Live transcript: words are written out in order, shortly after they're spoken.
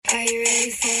Are you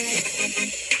ready for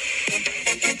it?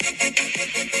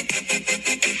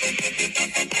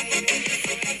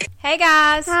 Hey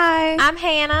guys. Hi. I'm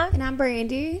Hannah. And I'm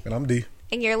Brandy. And I'm D.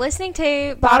 And you're listening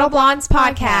to Bottle Blondes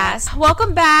Podcast.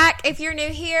 Welcome back. If you're new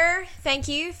here, thank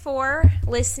you for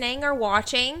listening or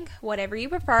watching, whatever you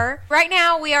prefer. Right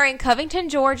now, we are in Covington,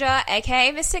 Georgia,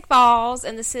 aka Mystic Falls,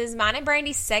 and this is mine and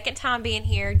Brandy's second time being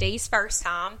here, Dee's first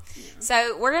time. Yeah.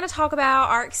 So we're going to talk about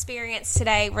our experience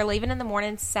today. We're leaving in the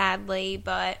morning, sadly,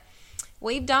 but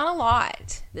we've done a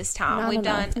lot this time.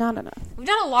 Not enough. We've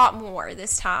done a lot more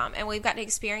this time, and we've got to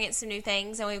experience some new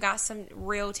things, and we've got some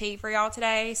real tea for y'all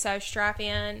today, so strap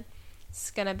in.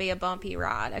 It's going to be a bumpy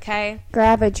ride, okay?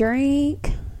 Grab a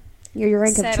drink, your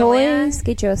drink of choice,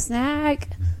 get you a snack.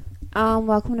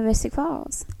 Welcome to Mystic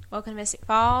Falls. Welcome to Mystic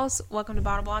Falls. Welcome to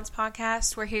Bottle Blondes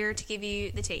Podcast. We're here to give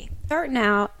you the tea. Starting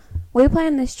out, we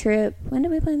planned this trip. When did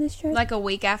we plan this trip? Like a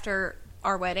week after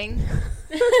our wedding.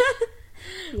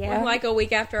 Yeah. Like a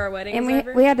week after our wedding and was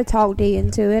over. we had to talk D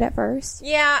into it at first.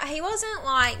 Yeah, he wasn't,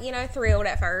 thrilled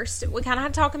at first. We kind of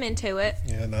had to talk him into it.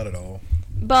 Yeah, not at all.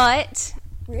 But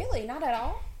Really? Not at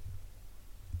all?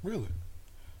 Really?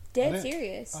 Dead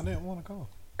serious. I didn't want to come.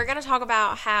 we're going to talk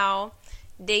about how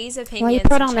Dee's opinions Well, he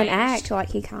put on changed. an act like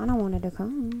he kind of wanted to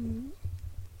come.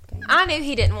 I knew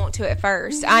he didn't want to at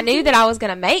first. I knew that I was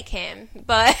going to make him.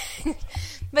 But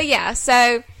yeah,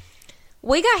 so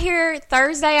we got here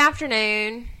Thursday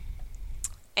afternoon,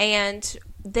 and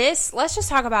let's just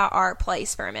talk about our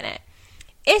place for a minute.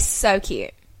 It's so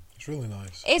cute. It's really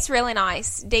nice. It's really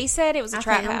nice. Dee said it was a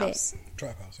trap house.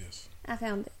 Trap house, yes. I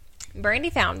found it.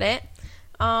 Brandy found it.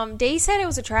 Dee said it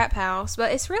was a trap house,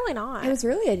 but it's really not. It was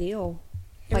really a deal.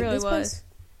 It really was. Place.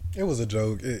 It was a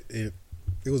joke. It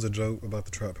was a joke about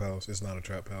the trap house. It's not a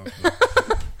trap house.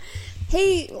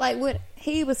 He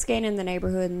was scanning the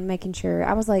neighborhood and making sure.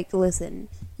 I was like, listen,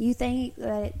 you think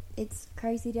that it's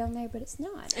crazy down there, but it's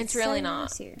not. It's really so not.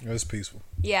 Nice here. It's peaceful.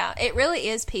 Yeah, it really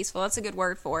is peaceful. That's a good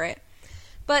word for it.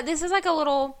 But this is like a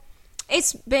little,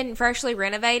 it's been freshly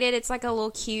renovated. It's like a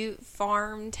little cute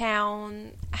farm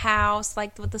town house,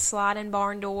 like with the sliding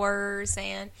barn doors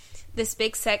and this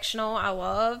big sectional I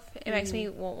love. It makes me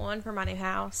want one for my new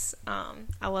house.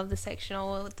 I love the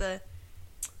sectional with the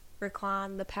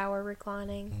power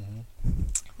reclining. Mm-hmm.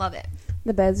 Love it.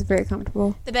 The bed's very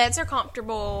comfortable. The beds are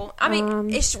comfortable. I mean,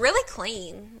 it's really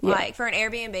clean. Yeah. Like for an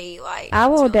Airbnb, I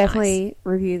will really definitely nice.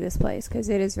 Review this place because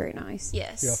it is very nice.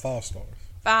 Yes. Yeah, 5 stars.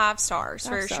 5 stars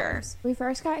for sure. We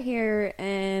first got here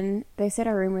and they said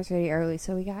our room was ready early,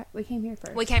 so we came here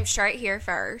first. We came straight here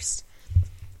first.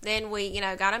 Then we,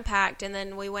 got unpacked, and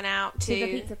then we went out to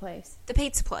the pizza place. The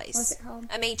pizza place. What's it called?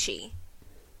 Amiki.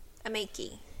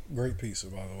 Great pizza,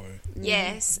 by the way. Mm-hmm.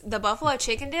 Yes, the buffalo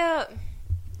chicken dip.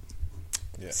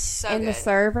 Yes. So and good. the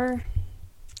server.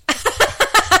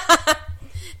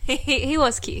 he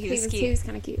was cute. He was cute. He was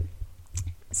kind of cute.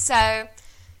 So,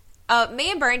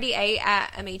 me and Brandy ate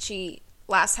at Amici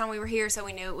last time we were here, so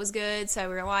we knew it was good. So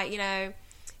we were like,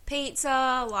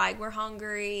 pizza, like we're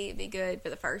hungry. It'd be good for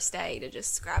the first day to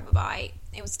just grab a bite.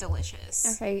 It was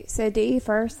delicious. Okay, so D,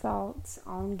 first thoughts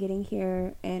on getting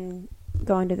here and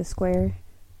going to the square.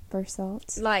 First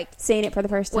thoughts, like seeing it for the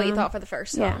first time. What you thought for the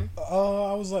first time?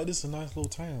 I was like, this is a nice little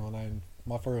town, and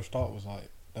my first thought was like,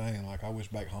 dang, like I wish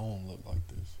back home looked like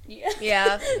this.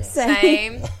 Yeah.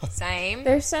 Same.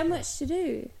 There's so much to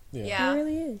do. Yeah. It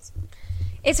really is.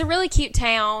 It's a really cute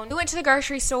town. We went to the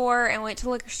grocery store and went to the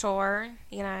liquor store.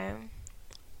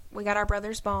 We got our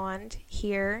brother's bond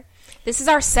here. This is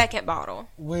our second bottle.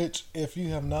 Which, if you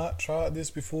have not tried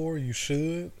this before, you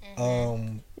should.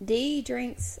 Mm-hmm. D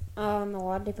drinks a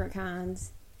lot of different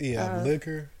kinds. Yeah,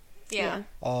 liquor. Yeah.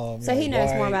 So he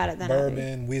knows more about it than bourbon,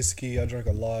 I do. whiskey. I drink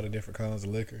a lot of different kinds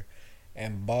of liquor,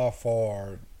 and by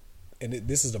far,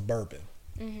 this is a bourbon.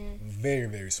 Mm-hmm. Very,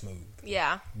 very smooth.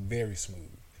 Yeah. Very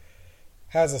smooth.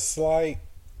 Has a slight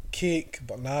kick,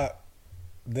 but not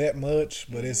that much.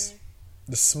 But it's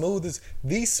the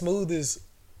smoothest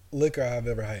liquor I've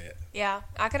ever had. Yeah,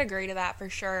 I could agree to that for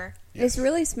sure. Yes. It's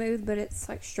really smooth, but it's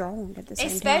like strong at the same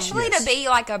time. Especially to be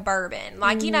like a bourbon.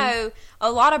 Like, a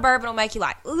lot of bourbon will make you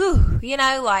like, ooh,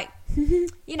 like, you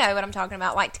know what I'm talking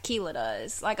about, like tequila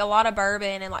does. Like a lot of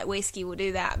bourbon and like whiskey will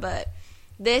do that, but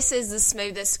this is the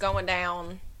smoothest going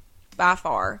down by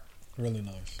far. Really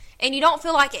nice. And you don't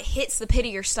feel like it hits the pit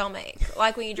of your stomach,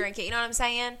 like when you drink it. You know what I'm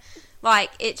saying?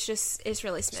 Like, it's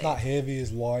really smooth. It's not heavy.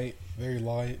 It's light. Very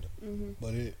light. Mm-hmm.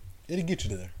 But it'll get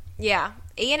you there. Yeah.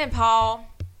 Ian and Paul,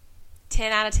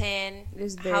 10 out of 10.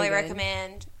 Highly good.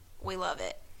 recommend. We love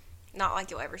it. Not like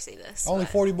you'll ever see this. Only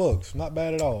 $40. Not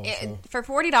bad at all. For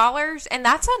 $40, and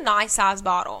that's a nice size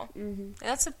bottle. Mm-hmm.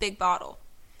 That's a big bottle.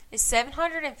 is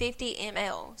 750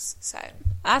 mLs. So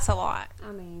that's a lot.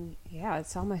 I mean, yeah,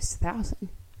 it's almost 1,000.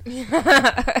 We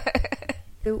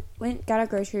got our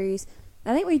groceries.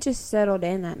 I think we just settled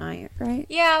in that night, right?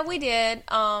 Yeah, we did.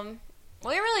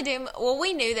 We really do. Well,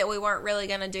 we knew that we weren't really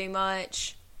going to do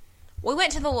much. We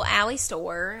went to the little alley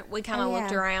store. We kind of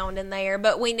looked around in there,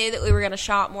 but we knew that we were going to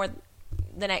shop more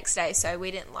the next day, so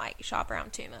we didn't shop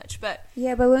around too much. But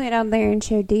yeah, but we went down there and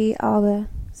showed Dee all the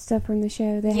stuff from the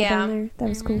show they had down there. That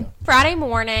was cool. Friday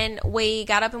morning, we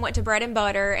got up and went to Bread and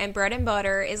Butter, and Bread and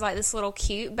Butter is like this little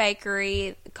cute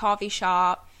bakery, coffee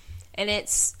shop, and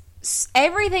it's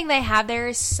everything they have there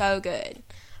is so good.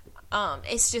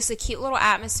 It's just a cute little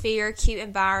atmosphere, cute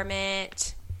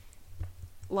environment.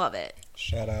 Love it.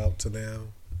 Shout out to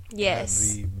them. Yes.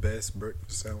 I had the best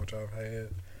breakfast sandwich I've had.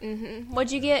 Mm-hmm.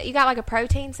 What'd you get? You got like a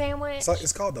protein sandwich?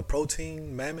 It's called the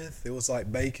Protein Mammoth. It was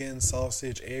like bacon,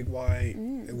 sausage, egg white.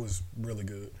 It was really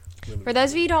good. For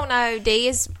those of you who don't know, Dee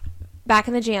is back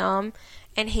in the gym,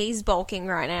 and he's bulking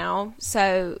right now.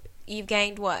 So you've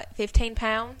gained, 15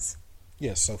 pounds?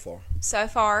 Yes, so far. So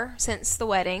far, since the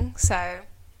wedding. So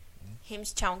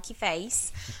him's chunky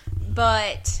face.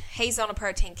 But he's on a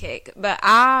protein kick. But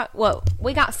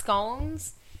we got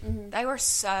scones. They were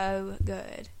so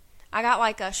good. I got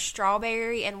like a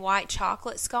strawberry and white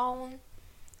chocolate scone.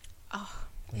 Oh,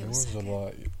 it was so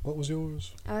good. What was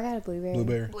yours? Oh, I got a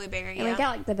blueberry. Blueberry, And we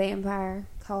got like the vampire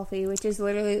coffee, which is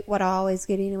literally what I always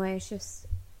get anyway. It's just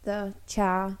the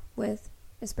chai with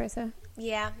espresso.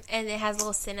 Yeah, and it has a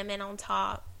little cinnamon on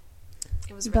top.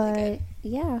 It was really good.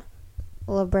 Yeah,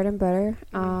 I love Bread and Butter.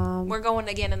 We're going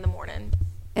again in the morning.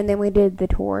 And then we did the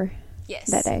tour.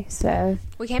 Yes. That day. So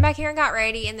we came back here and got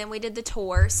ready, and then we did the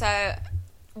tour. So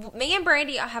me and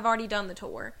Brandy have already done the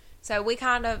tour. So we've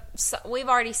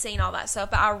already seen all that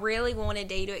stuff, but I really wanted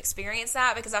Dee to experience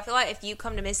that because I feel like if you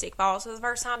come to Mystic Falls for the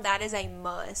first time, that is a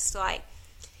must. Like,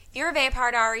 if you're a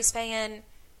Vampire Diaries fan,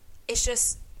 it's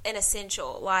just an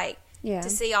essential, to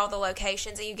see all the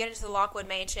locations. And you get into the Lockwood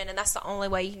Mansion, and that's the only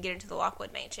way you can get into the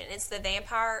Lockwood Mansion. It's the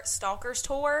Vampire Stalkers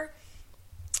Tour.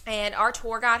 And our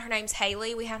tour guide, her name's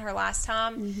Haley. We had her last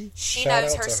time. She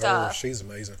knows her stuff. She's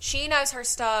amazing. She knows her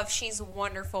stuff. She's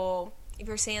wonderful. If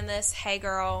you're seeing this, hey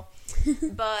girl.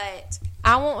 But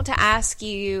I want to ask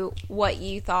you what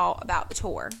you thought about the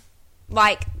tour.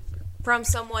 Like, from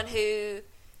someone who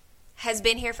has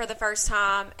been here for the first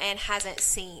time and hasn't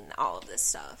seen all of this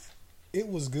stuff. It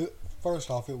was good.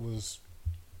 First off, it was,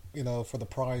 for the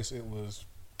price, it was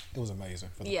amazing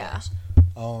for the price.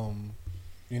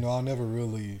 I never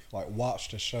really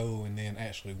watched a show and then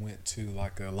actually went to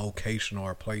a location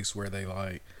or a place where they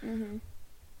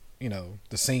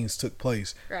the scenes took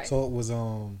place. Right. So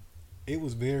it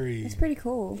was very. It's pretty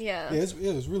cool. Yeah. Yeah,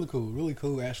 it was really cool. Really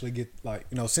cool to actually get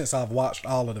since I've watched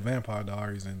all of the Vampire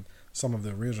Diaries and some of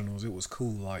the originals, it was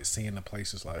cool seeing the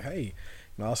places hey,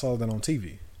 I saw that on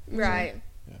TV. Right.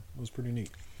 Yeah, it was pretty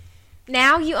neat.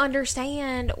 Now you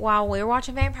understand. While we were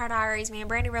watching Vampire Diaries, me and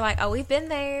Brandy were like, "Oh, we've been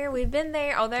there.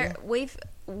 Oh, there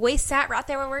we sat right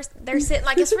there when they're sitting."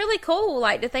 It's really cool,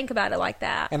 to think about it like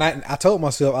that. And I told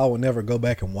myself I would never go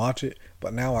back and watch it,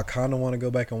 but now I kind of want to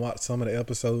go back and watch some of the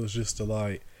episodes just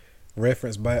to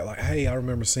reference back. Hey, I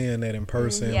remember seeing that in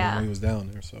person when we was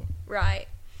down there. So right.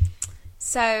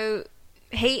 So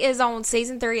he is on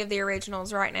season 3 of the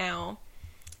originals right now.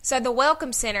 So the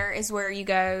Welcome Center is where you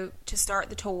go to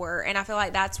start the tour, and I feel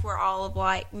like that's where all of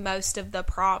most of the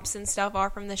props and stuff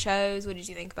are from the shows. What did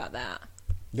you think about that?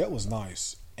 That was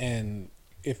nice. And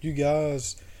if you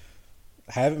guys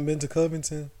haven't been to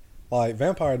Covington,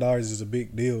 Vampire Diaries is a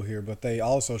big deal here, but they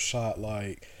also shot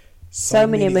so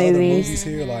many movies. Other movies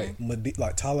here,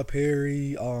 like Tyler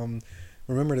Perry,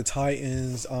 Remember the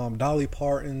Titans, Dolly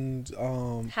Parton,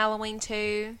 Halloween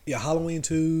 2. Yeah, Halloween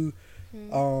 2.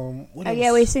 What else?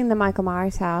 Yeah, we've seen the Michael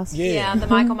Myers house. Yeah, the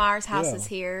Michael Myers house is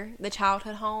here. The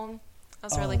childhood home.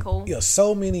 That's really cool. Yeah,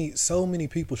 so many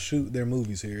people shoot their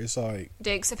movies here. It's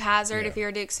Dukes of Hazzard. If you're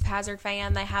a Dukes of Hazzard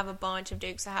fan, they have a bunch of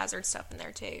Dukes of Hazzard stuff in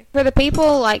there too. For the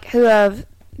people who have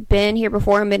been here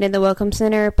before and been in the Welcome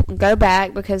Center, go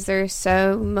back because there's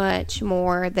so much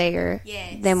more there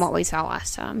than what we saw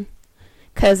last time.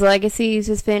 Because Legacies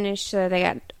is finished, so they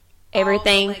got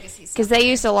everything. Because they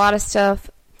used a lot of stuff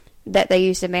that they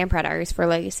used in Vampire Diaries for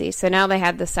Legacy. So now they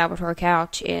have the Salvatore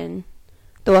couch in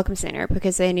the Welcome Center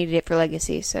because they needed it for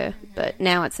Legacy. So, but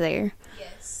now it's there.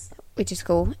 Yes. Which is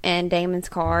cool. And Damon's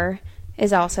car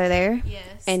is also there.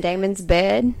 Yes. And Damon's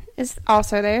bed is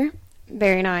also there.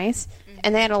 Very nice. Mm-hmm.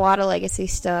 And they had a lot of Legacy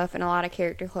stuff and a lot of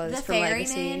character clothes from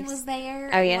Legacy. The ferryman was there.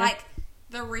 Oh, yeah.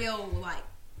 The real,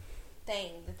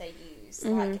 thing that they used.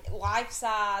 Mm-hmm.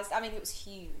 Life-size. I mean, it was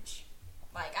huge.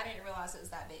 Like, I didn't realize it was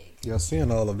that big. Yeah,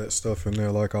 seeing all of that stuff in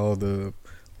there, like all the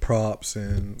props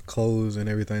and clothes and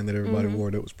everything that everybody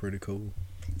wore, that was pretty cool.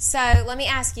 So, let me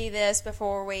ask you this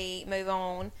before we move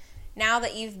on. Now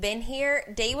that you've been here,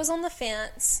 Dee was on the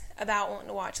fence about wanting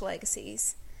to watch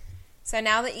Legacies. So,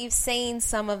 now that you've seen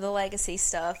some of the Legacy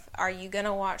stuff, are you going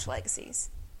to watch Legacies?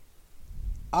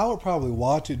 I would probably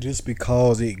watch it just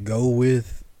because it go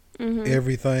with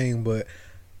everything, but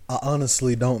I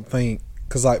honestly don't think,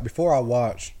 because like before I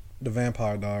watched The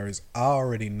Vampire Diaries, I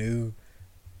already knew,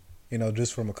 you know,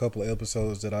 just from a couple of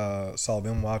episodes that I saw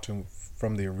them watching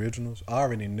from the originals, I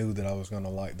already knew that I was going to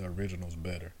like the originals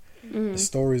better. The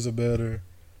stories are better.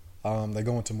 They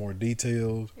go into more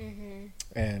details.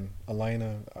 And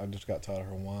Elena, I just got tired of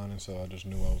her whining, so I just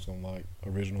knew I was going to like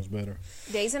originals better.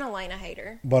 Dee's an Elena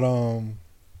hater. But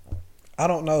I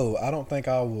don't know. I don't think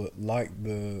I would like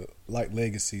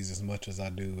Legacies as much as I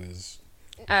do as...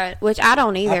 which I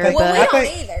don't either. We don't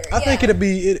either. I think it'd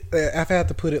be... if I had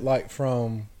to put it like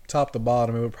from top to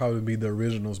bottom, it would probably be the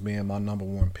originals being my number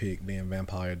one pick, then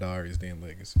Vampire Diaries, then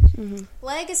Legacies.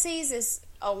 Legacies is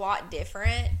a lot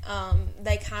different.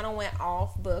 They kind of went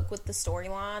off book with the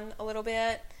storyline a little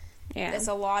bit. Yeah. It's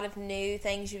a lot of new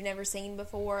things you've never seen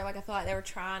before. Like, I feel like they were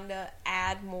trying to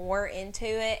add more into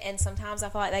it, and sometimes I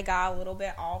feel like they got a little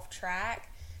bit off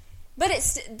track. But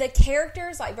it's the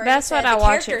characters, like Brady That's said, what I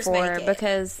watch it for, it.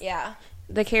 because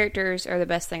the characters are the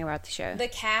best thing about the show. The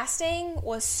casting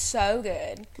was so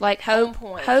good. Like,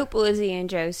 Hope, Lizzie, and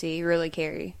Josie really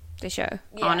carry the show,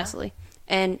 honestly.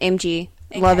 And MG.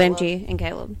 Love Caleb. MG and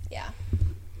Caleb. Yeah.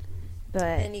 But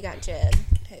and then you got Jed,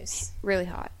 who's really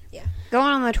hot. Yeah.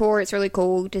 Going on the tour, it's really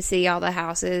cool to see all the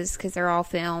houses because they're all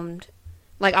filmed.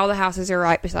 Like, all the houses are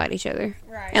right beside each other.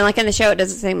 Right. And, like, in the show, it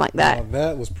doesn't seem like that.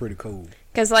 That was pretty cool.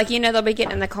 Because, like, you know, they'll be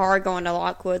getting in the car going to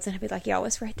Lockwoods, and I'll be like, y'all,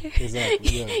 it's right there.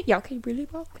 Exactly, yeah. Y'all can really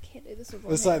walk. I can't do this with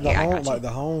one It's like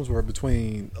the homes were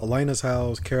between Elena's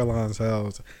house, Caroline's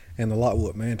house, and the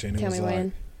Lockwood mansion. Tell me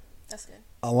when. That's good.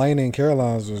 Elena and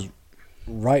Caroline's was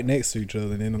right next to each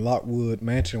other, and then the Lockwood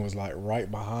mansion was, like,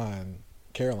 right behind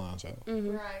Caroline's house.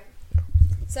 Right.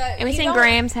 So, and we seen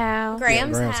Graham's house.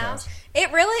 Graham's house.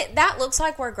 It really, that looks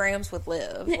like where Grahams would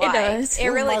live. Like, it does. It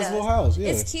really does. Little house, yeah.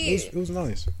 It's cute. It was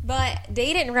nice. But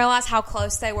Dee didn't realize how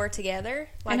close they were together.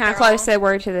 Like, and how close they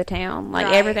were to the town. Like,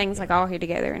 everything's, like, all here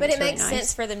together. And but it makes really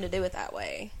sense for them to do it that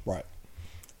way. Right.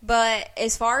 But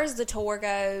as far as the tour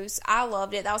goes, I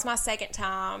loved it. That was my second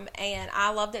time, and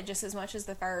I loved it just as much as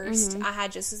the first. I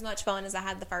had just as much fun as I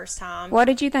had the first time. What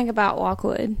did you think about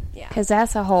Lockwood? Yeah. Because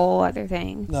that's a whole other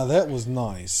thing. Now, that was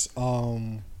nice.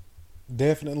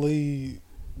 Definitely,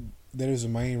 that is the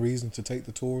main reason to take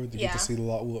the tour, to get to see the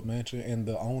Lockwood Mansion. And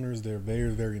the owners, they're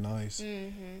very, very nice.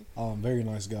 Very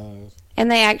nice guys. And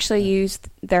they actually used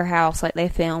their house, like they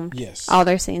filmed all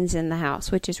their scenes in the house,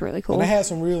 which is really cool. And they had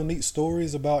some real neat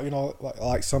stories about, you know,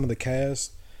 like some of the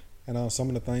cast and some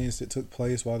of the things that took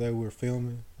place while they were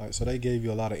filming. Like, so they gave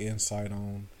you a lot of insight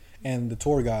on, and the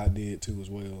tour guide did too as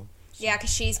well. So. Yeah,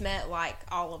 because she's met like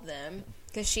all of them,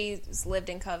 because she's lived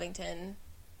in Covington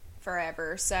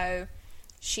forever, so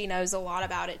she knows a lot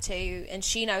about it too, and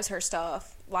she knows her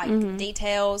stuff, like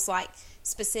details, like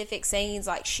specific scenes,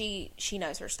 like she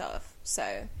knows her stuff,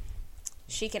 so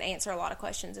she can answer a lot of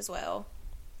questions as well.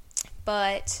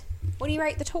 But what do you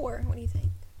rate the tour? What do you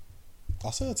think? I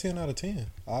said a 10 out of 10.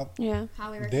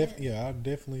 Highly recommend. I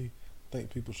definitely think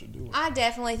people should do it. I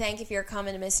definitely think if you're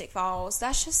coming to Mystic Falls,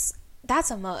 that's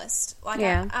a must. Like,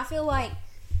 I feel like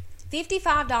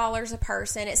 $55 a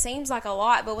person, it seems like a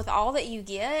lot, but with all that you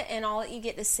get and all that you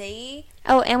get to see.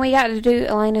 Oh, and we got to do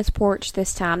Elena's porch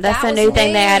this time. That's a new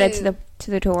thing they added to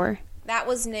the tour. That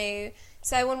was new.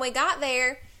 So when we got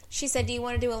there, she said, "Do you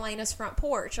want to do Elena's front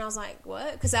porch?" And I was like,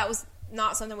 "What?" Because that was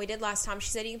not something we did last time. She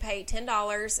said you can pay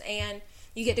 $10 and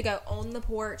you get to go on the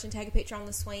porch and take a picture on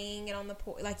the swing and on the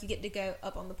porch. Like, you get to go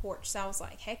up on the porch. So I was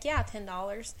like, heck yeah,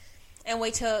 $10. And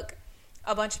we took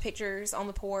a bunch of pictures on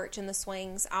the porch and the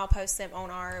swings. I'll post them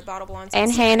on our Bottle Blondes.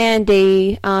 And Hannah and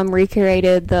Dee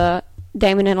recreated the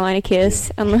Damon and Elena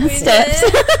kiss on the steps.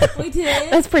 We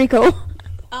did. That's pretty cool.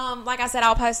 Like I said,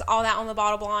 I'll post all that on the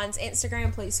Bottle Blondes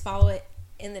Instagram. Please follow it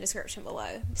in the description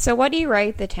below. So what do you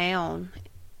rate the town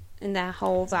and the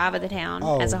whole vibe of the town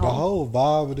as a whole? The whole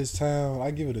vibe of this town, I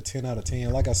give it a 10 out of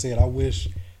 10. Like I said, I wish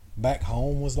back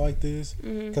home was like this,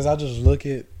 because I just look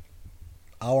at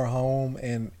our home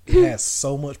and it has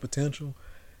so much potential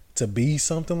to be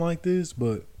something like this,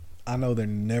 but I know they're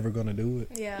never going to do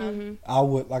it. Yeah. I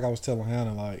would, like I was telling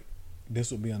Hannah, like, this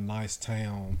would be a nice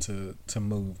town to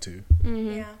move to.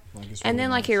 Yeah. Like, and then,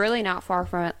 like, you're really not far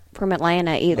from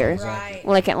Atlanta either. Right.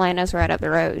 Like, Atlanta's right up the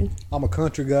road. I'm a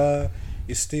country guy,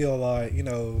 it's still like, you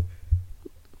know,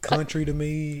 country to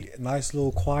me. Nice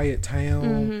little quiet town.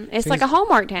 Mm-hmm. It's like a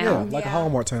Hallmark town. Yeah, like a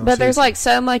Hallmark town. But there's like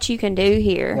so much you can do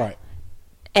here. Right.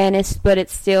 And it's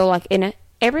still like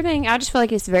everything. I just feel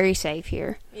like it's very safe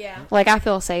here. Yeah. Like I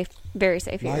feel safe, very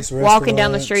safe here. Nice Walking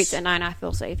down the streets at night, I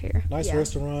feel safe here. Nice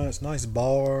restaurants, nice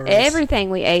bars. Everything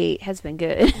we ate has been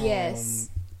good. Yes.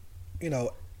 You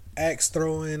know, axe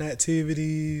throwing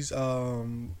activities. They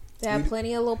have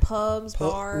plenty of little pubs,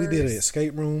 bars. We did an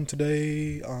escape room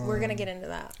today. We're gonna get into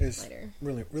that later.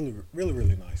 Really, really, really,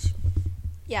 really nice.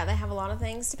 Yeah, they have a lot of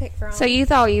things to pick from. So you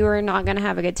thought you were not going to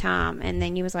have a good time, and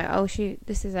then you was like, "Oh shoot,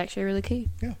 this is actually really cool."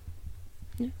 Yeah.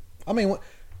 I mean,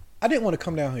 I didn't want to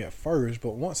come down here at first,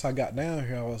 but once I got down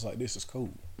here, I was like, "This is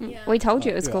cool." Yeah. We told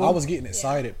you it was cool. I was getting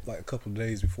excited like a couple of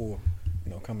days before,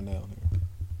 coming down here.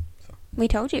 So. We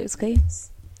told you it was cool.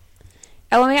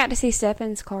 Oh, and we got to see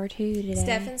Stefan's car too today.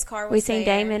 Stefan's car was We seen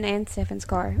Damon and Stefan's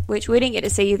car, which we didn't get to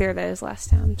see either of those last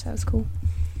time, so it was cool.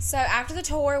 So after the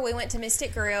tour, we went to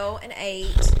Mystic Grill and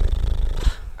ate.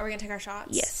 Are we going to take our shots?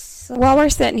 Yes. While we're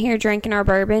sitting here drinking our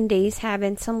bourbon, Dee's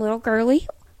having some little girly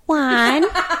wine.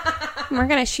 And we're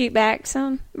going to shoot back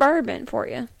some bourbon for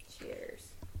you.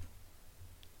 Cheers.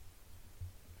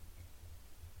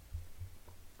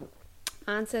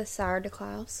 Mine says Sour de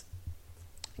Klaus.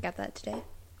 I got that today.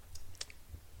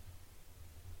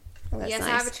 Oh, that's yes, nice.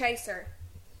 I have a chaser.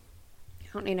 I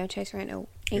don't need no chaser right now.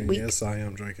 Yes, I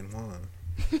am drinking wine.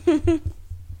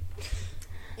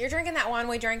 You're drinking that wine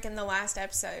we drank in the last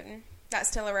episode. That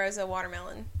Stella Rosa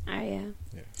watermelon. Oh, yeah.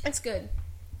 It's good.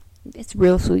 It's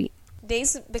real sweet.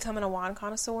 Dee's becoming a wine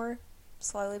connoisseur,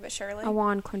 slowly but surely. A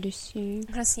wine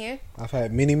connoisseur. I've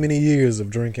had many, many years of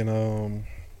drinking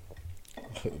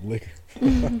liquor.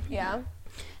 Yeah.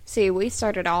 See, we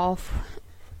started off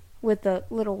with the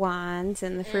little wines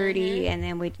and the fruity, and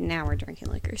then now we're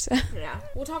drinking liquor. So yeah,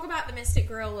 we'll talk about the Mystic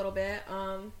Grill a little bit.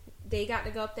 They got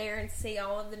to go up there and see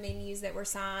all of the menus that were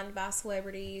signed by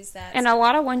celebrities. And a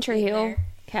lot of One Tree Hill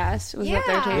cast was up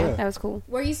there too. Yeah. That was cool.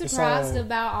 Were you surprised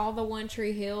about all the One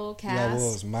Tree Hill cast? Yeah, it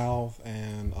was Mouth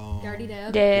and Dirty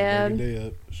Deb. Deb. Dirty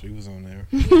Deb. She was on there.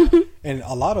 Yeah. And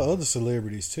a lot of other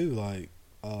celebrities too, like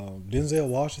Denzel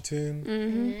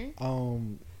Washington.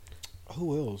 Mm-hmm.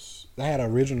 Who else? They had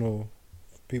original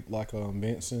people like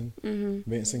Benson. Mm-hmm.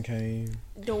 Benson came.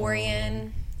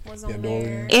 Dorian was on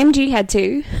Dorian. there. MG had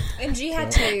two. MG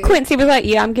had two. Quincy was like,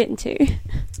 "Yeah, I'm getting two."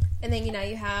 And then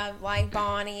you have like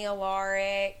Bonnie,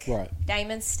 Alaric, right?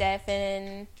 Damon,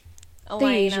 Stefan, Elena.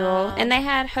 The usual. And they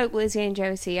had Hope, Lizzie, and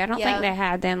Josie. I don't think they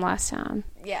had them last time.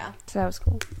 Yeah. So that was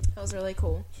cool. That was really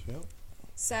cool. Yep.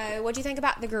 So, what do you think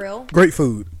about the grill? Great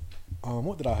food.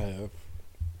 What did I have?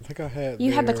 I think I had.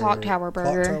 You had the Clock Tower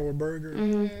burger. Clock Tower burger.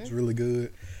 Mm-hmm. It's really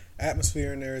good.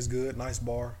 Atmosphere in there is good. Nice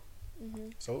bar. Mm-hmm.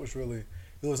 So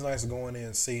it was nice going in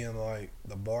and seeing like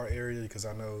the bar area, because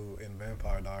I know in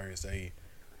Vampire Diaries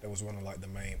that was one of like the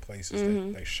main places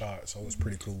that they shot. So it was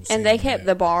pretty cool. And they kept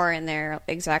the bar in there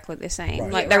exactly the same.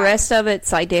 Right. Like the rest of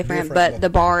it's like different, but the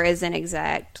bar is an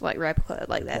exact like replica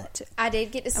like that. Right. I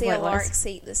did get to see a large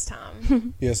seat this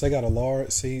time. Yes, they got a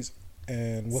large seat.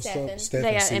 And what's up?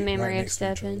 They got in memory of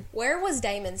Stefan. Where was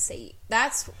Damon's seat?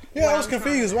 That's I was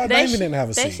confused. Why Damon didn't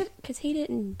have a seat? Because he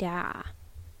didn't die.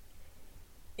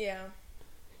 Yeah.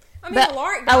 I mean,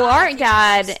 Alaric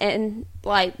died, and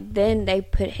like then they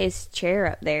put his chair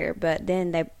up there. But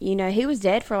then he was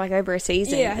dead for like over a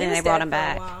season, and they brought him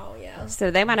back. So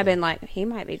they might have been like, he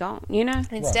might be gone,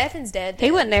 And Stefan's dead.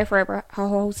 He wasn't there for a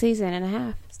whole season and a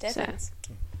half. Stefan's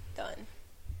done.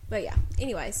 But yeah.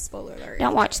 Anyways, spoiler alert.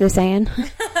 Don't watch this, Anne.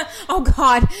 Oh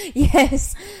God,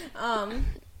 yes.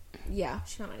 Yeah,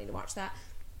 she might not need to watch that.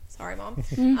 Sorry, Mom.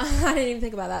 I didn't even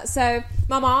think about that. So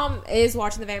my mom is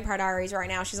watching the Vampire Diaries right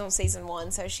now. She's on season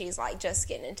 1, so she's like just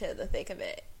getting into the thick of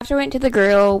it. After we went to the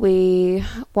grill, we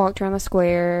walked around the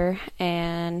square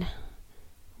and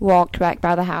walked back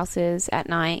by the houses at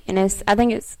night. And I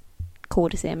think it's cool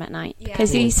to see them at night,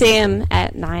 because you see them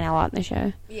at night a lot in the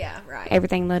show. Yeah, right.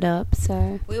 Everything lit up.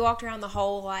 So we walked around the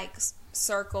whole like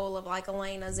circle of like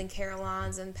Elena's and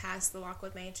Caroline's and past the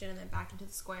Lockwood Mansion and then back into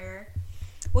the square.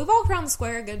 We walked around the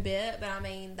square a good bit, but I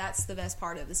mean that's the best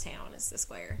part of this town is the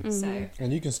square. Mm-hmm. So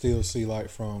and you can still see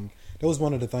like that was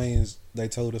one of the things they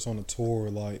told us on the tour.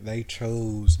 Like they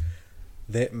chose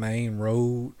that main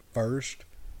road first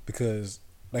because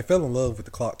they fell in love with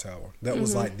the clock tower. That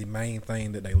was like the main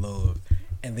thing that they loved.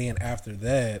 And then after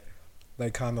that,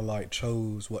 they kind of like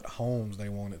chose what homes they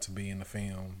wanted to be in the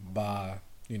film by,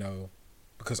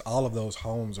 because all of those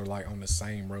homes are like on the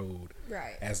same road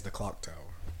as the clock tower.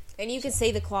 And you can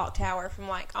see the clock tower from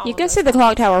like all you can see the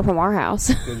clock tower from our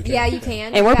house. Yeah, you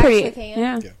can. And we're pretty.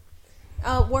 Yeah.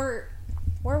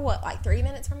 we're like 3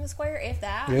 minutes from the square, if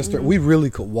that. Yes, we really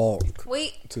could walk.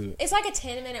 It's like a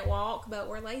 10-minute walk, but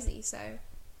we're lazy, so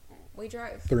we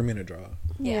drove. 3-minute drive.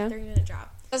 Yeah, 3-minute drive.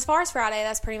 As far as Friday,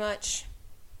 that's pretty much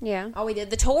all we did.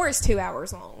 The tour is 2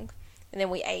 hours long, and then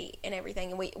we ate and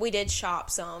everything, and we did shop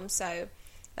some, so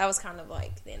that was kind of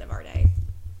like the end of our day.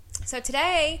 So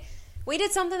today, we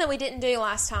did something that we didn't do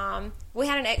last time. We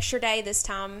had an extra day this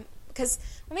time, because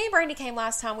when me and Brandy came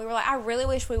last time, we were like, I really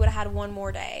wish we would have had one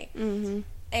more day. Mm-hmm.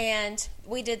 And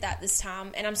we did that this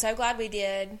time, and I'm so glad we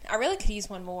did. I really could use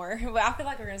one more, but I feel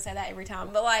like we're going to say that every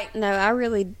time. But like, no, I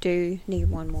really do need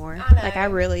one more. I know. Like, I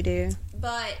really do.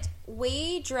 But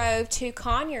we drove to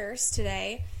Conyers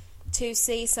today to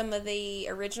see some of the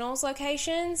originals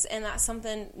locations, and that's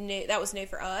something new. That was new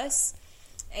for us.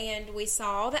 And we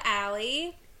saw the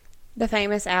alley. The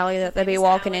famous alley that they be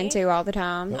walking into all the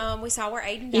time. We saw where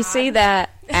Aiden died. You see that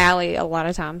alley a lot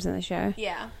of times in the show.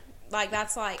 Yeah. Like,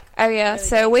 that's like... Oh, yeah. Really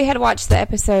so big. we had watched the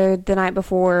episode the night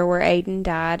before where Aiden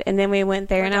died, and then we went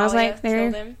there, and I was like,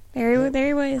 there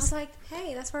he was. I was like,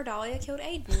 hey, that's where Dahlia killed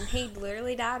Aiden. He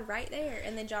literally died right there.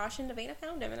 And then Josh and Davina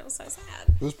found him, and it was so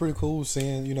sad. It was pretty cool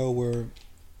seeing, where,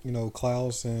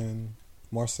 Klaus and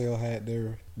Marcel had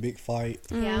their big fight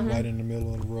right in the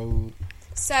middle of the road.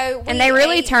 And they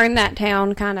really turned that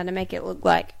town kind of to make it look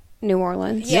like New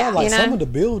Orleans. Yeah, like some of the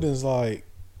buildings, like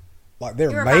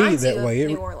they're made that way.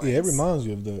 It reminds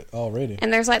you of that already.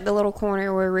 And there's like the little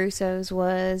corner where Russo's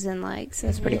was, and like, so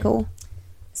it's pretty cool.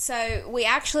 So we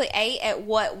actually ate at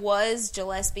what was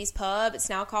Gillespie's Pub. It's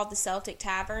now called the Celtic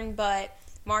Tavern, but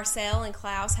Marcel and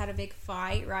Klaus had a big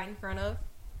fight right in front of,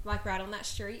 like right on that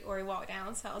street where we walked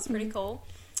down, so that was pretty cool.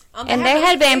 And they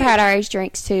had Vampire Diaries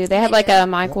drinks too. They had like a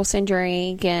Michelson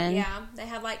drink, and they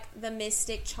had like the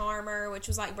Mystic Charmer, which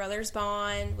was like Brothers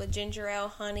Bond with ginger ale,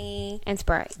 honey, and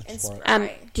Sprite.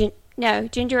 No,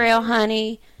 ginger ale,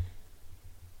 honey,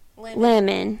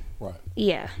 lemon. Right.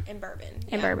 Yeah. And bourbon.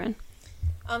 And bourbon.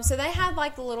 So they had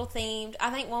like the little themed. I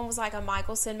think one was like a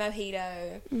Michelson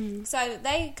mojito. Mm. So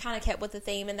they kind of kept with the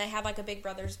theme, and they had like a big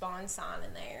Brothers Bond sign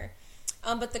in there.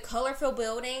 But the colorful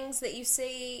buildings that you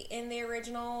see in the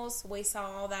originals, we saw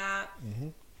all that.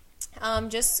 Mm-hmm.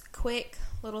 Just quick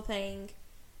little thing.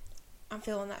 I'm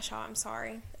feeling that shot. I'm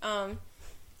sorry. I'm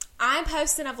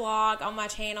posting a vlog on my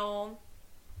channel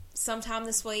sometime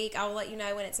this week. I will let you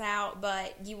know when it's out,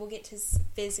 but you will get to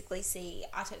physically see.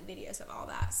 I took videos of all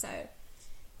that, so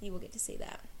you will get to see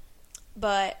that.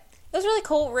 But it was really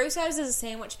cool. Russo's is a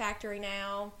sandwich factory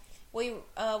now. We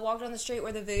walked on the street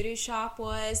where the voodoo shop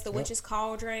was, the Witch's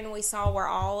Cauldron, and we saw where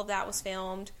all of that was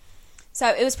filmed. So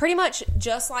it was pretty much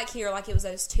just like here, like it was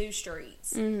those two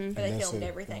streets where they filmed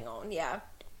everything on. Yeah.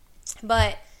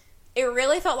 But it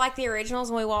really felt like the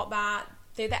originals when we walked by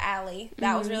through the alley.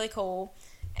 That was really cool.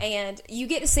 And you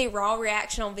get to see raw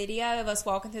reaction on video of us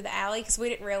walking through the alley because we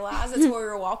didn't realize that's where we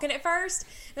were walking at first.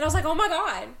 And I was like, oh my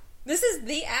God, this is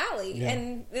the alley. Yeah.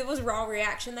 And it was raw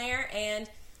reaction there.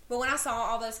 But when I saw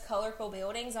all those colorful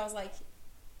buildings, I was like,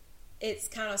 it's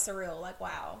kind of surreal. Like,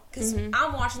 wow. Because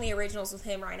I'm watching the originals with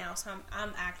him right now, so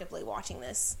I'm actively watching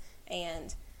this.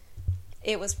 And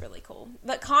it was really cool.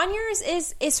 But Conyers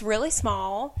it's really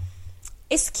small.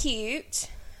 It's cute.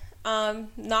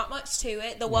 Not much to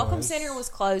it. The Welcome Center was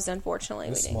closed, unfortunately.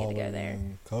 We didn't get to go there.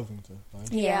 Covington.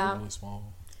 Yeah. Really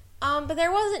small. But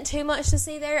there wasn't too much to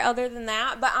see there other than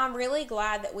that. But I'm really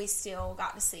glad that we still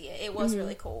got to see it. It was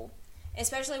really cool.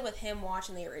 Especially with him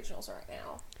watching the originals right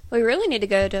now. We really need to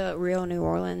go to real New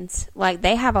Orleans. Like,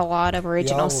 they have a lot of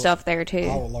original stuff there, too.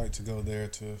 I would like to go there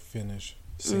to finish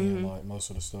seeing, like, most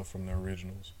of the stuff from the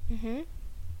originals. Mm-hmm.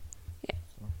 Yeah.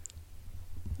 So.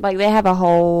 Like, they have a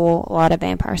whole lot of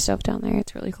vampire stuff down there.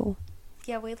 It's really cool.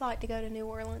 Yeah, we'd like to go to New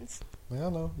Orleans. Yeah, I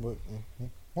know, but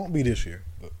won't be this year,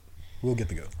 but we'll get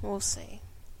to go. We'll see.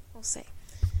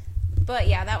 But,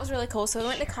 yeah, that was really cool. So we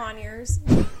went to Conyers.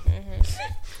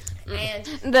 And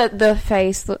the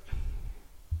face.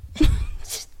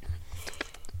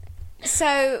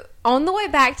 So on the way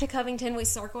back to Covington, we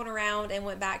circled around and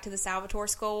went back to the Salvatore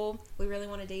School. We really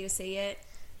wanted Dee to see it.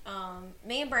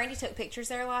 Me and Brandy took pictures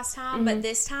there last time, but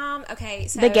this time,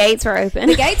 so the gates were open.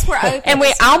 And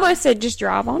we almost said just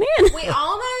drive on in.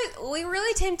 We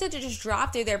really tempted to just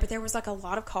drive through there, but there was like a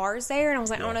lot of cars there, and I was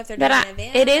like, I don't know if they're doing an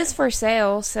event. It is for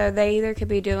sale, so they either could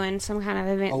be doing some kind of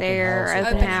event there or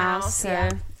open house. So.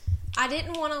 Yeah. I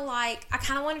didn't want to I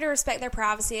kind of wanted to respect their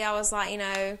privacy. I was like,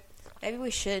 maybe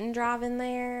we shouldn't drive in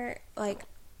there,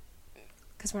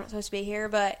 because we're not supposed to be here.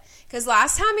 But, because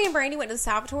last time me and Brandy went to the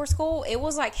Salvatore School, it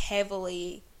was,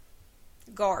 heavily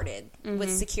guarded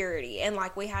with security. And,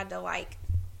 we had to,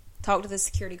 talk to the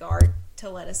security guard to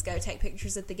let us go take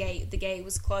pictures at the gate. The gate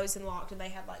was closed and locked, and they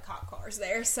had like cop cars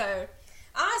there. So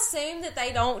I assume that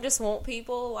they don't just want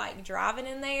people like driving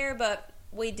in there, but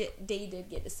Dee did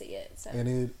get to see it. So. And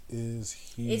it is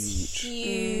huge. It's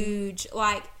huge.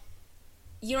 Like,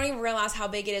 you don't even realize how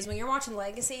big it is. When you're watching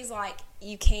Legacies, like,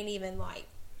 you can't even, like,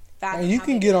 fathom. And you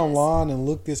can get online and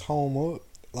look this home up.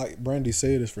 Like Brandy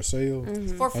said, it's for sale.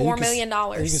 Mm-hmm. For $4 million.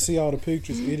 And you can see all the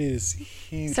pictures. It is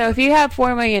huge. So if you have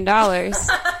 $4 million...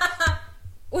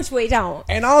 Which we don't.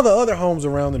 And all the other homes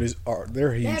around it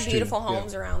they're huge, They have beautiful too.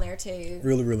 homes around there, too.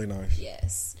 Really, really nice.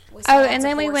 Yes. Oh, and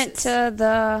then we went to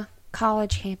the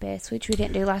college campus, which we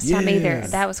didn't do last time either.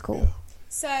 That was cool. Yeah.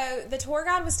 So the tour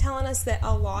guide was telling us that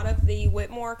a lot of the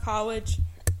Whitmore College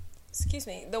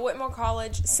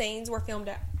scenes were filmed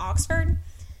at Oxford,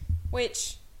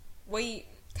 which we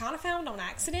kind of found on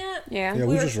accident. Yeah. Yeah,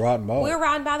 we were just riding by. We were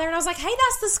riding by there, and I was like, hey,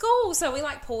 that's the school. So we,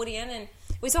 like, pulled in, and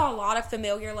we saw a lot of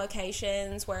familiar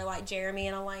locations where, like, Jeremy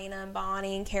and Elena and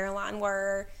Bonnie and Caroline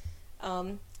were.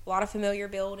 A lot of familiar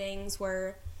buildings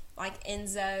where, like,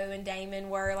 Enzo and Damon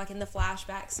were, like, in the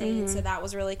flashback scene. So that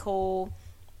was really cool.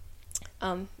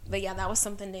 But, yeah, that was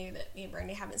something new that me and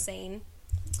Brandy haven't seen.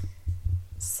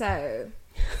 So...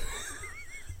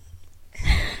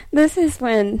 This is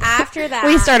when after that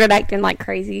we started acting like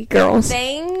crazy girls.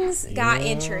 Things got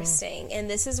interesting, and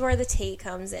this is where the tea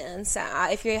comes in. So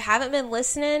if you haven't been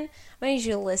listening, I need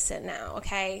you to listen now,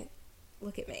 okay?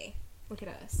 Look at me. Look at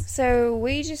us. So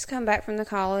we just come back from the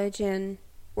college, and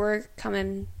we're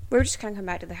just gonna come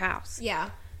back to the house.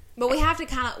 Yeah, but we had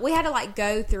to like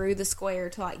go through the square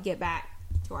to like get back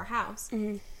to our house.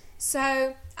 Mm-hmm.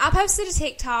 So I posted a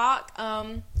TikTok,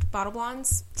 Bottle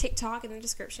Blonde's TikTok in the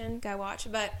description. Go watch.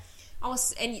 But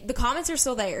and the comments are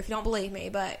still there if you don't believe me.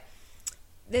 But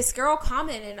this girl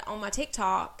commented on my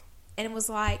TikTok and it was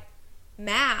like,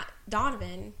 Matt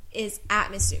Donovan is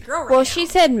at Mystic Girl right now. She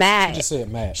said Matt. She just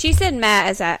said Matt. She said Matt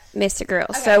is at Mystic Girl.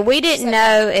 Okay. So we didn't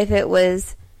know if it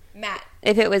was Matt.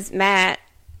 If it was Matt.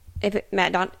 If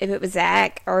it was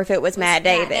Zach or if it was Matt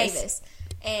Davis.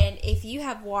 And if you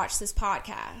have watched this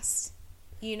podcast,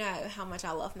 you know how much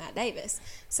I love Matt Davis.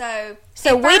 So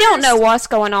we don't know what's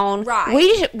going on.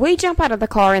 Right. We jump out of the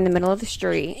car in the middle of the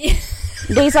street.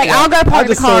 He's like, I'll go park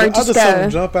the car and just go. Saw him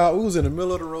jump out. We was in the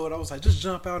middle of the road. I was like, just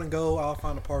jump out and go. I'll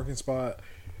find a parking spot.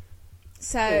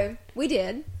 So we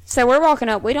did. So we're walking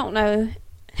up. We don't know.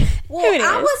 Well,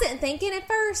 I wasn't thinking at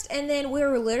first, and then we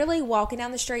were literally walking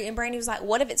down the street, and Brandy was like,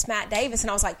 "What if it's Matt Davis?" And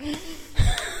I was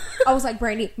like,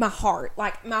 Brandy, my heart,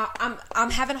 like I'm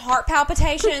having heart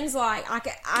palpitations, like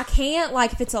I can't,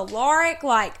 like if it's a Roerig,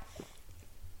 like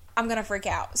I'm gonna freak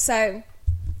out. So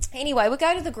anyway, we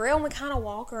go to the grill and we kind of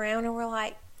walk around, and we're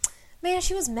like, man,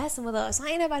 she was messing with us.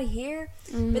 Ain't nobody here.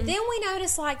 Mm-hmm. But then we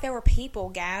noticed like there were people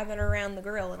gathered around the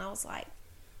grill, and I was like,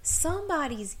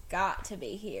 somebody's got to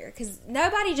be here because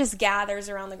nobody just gathers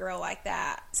around the grill like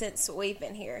that since we've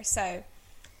been here. So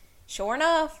sure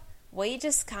enough, we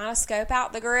just kind of scope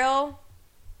out the grill.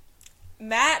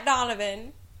 Matt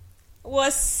Donovan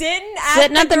was sitting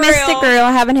at the Mystic Grill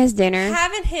having his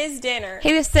dinner.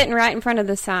 He was sitting right in front of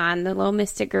the sign, the little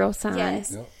Mystic Grill sign.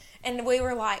 Yes. Yep. And we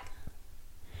were like,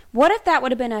 what if that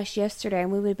would have been us yesterday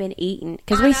and we would have been eating?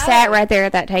 Because we sat right there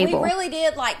at that table. We really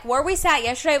did. Like, where we sat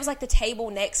yesterday, it was like the table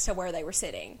next to where they were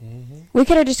sitting. Mm-hmm. We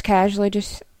could have just casually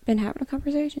just been having a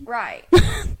conversation. Right.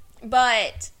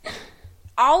 But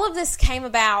all of this came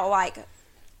about, like,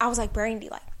 I was like, Brandy,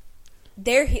 like,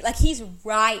 he's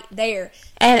right there.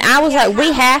 And I was like,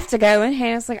 we have to go. And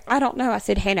Hannah's like, I don't know. I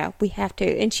said, Hannah, we have to.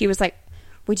 And she was like,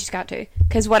 we just got to.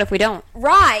 Because what if we don't?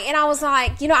 Right. And I was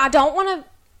like, I don't want to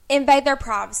invade their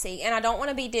privacy, and I don't want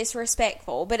to be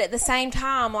disrespectful, but at the same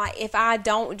time, like, if I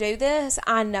don't do this,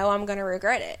 I know I'm going to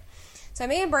regret it. So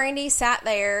me and Brandy sat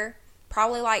there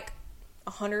probably like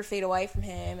 100 feet away from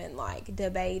him and like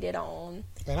debated on.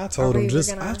 And I told him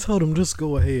just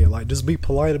go ahead, like just be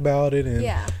polite about it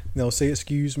and say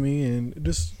excuse me and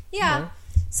just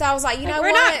So I was like,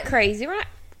 we're not crazy. We're not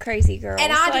crazy girls.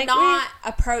 And I did not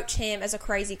approach him as a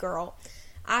crazy girl.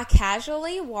 I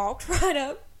casually walked right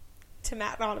up to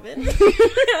Matt Donovan. And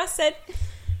I said,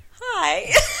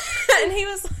 hi. And he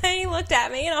looked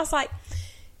at me and I was like,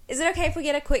 is it okay if we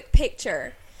get a quick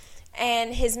picture?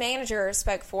 And his manager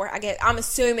spoke for her. I'm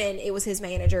assuming it was his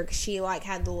manager because she like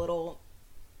had the little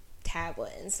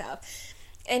tablet and stuff.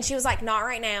 And she was like, not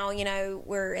right now,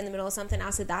 we're in the middle of something. I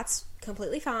said, that's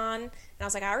completely fine. And I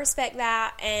was like, I respect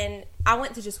that. And I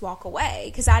went to just walk away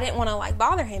because I didn't want to like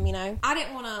bother him, I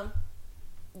didn't want to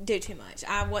do too much.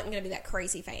 I wasn't going to be that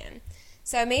crazy fan.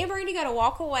 So me and Brandy go to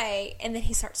walk away, and then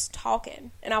he starts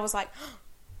talking. And I was like, oh,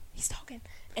 he's talking.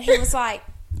 And he was like,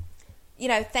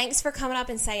 thanks for coming up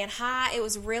and saying hi. It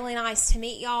was really nice to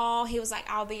meet y'all. He was like,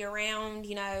 I'll be around,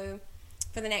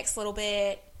 for the next little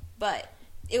bit. But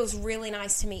it was really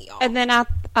nice to meet y'all. And then I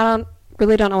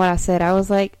really don't know what I said. I was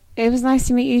like, it was nice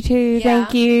to meet you too. Yeah.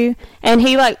 Thank you. And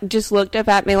he just looked up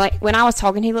at me. Like when I was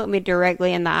talking, he looked me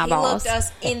directly in the eyeballs. He looked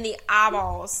us in the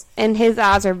eyeballs. And his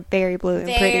eyes are very blue and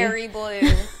pretty. Very blue.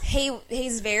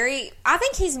 He's very. I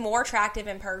think he's more attractive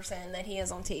in person than he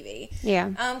is on TV. Yeah.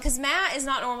 Because Matt is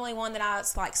not normally one that I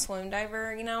swooned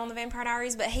over, on the Vampire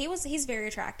Diaries, but he's very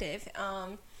attractive.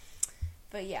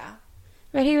 But yeah.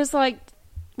 But he was like,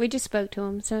 we just spoke to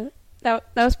him, so that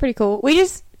was pretty cool. We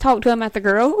just talked to him at the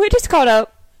Grill. We just caught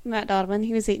up. Matt Donovan,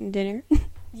 he was eating dinner.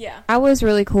 Yeah. I was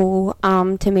really cool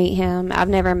to meet him. I've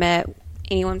never met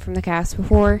anyone from the cast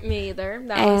before. Me either.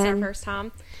 That was our first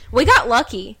time. We got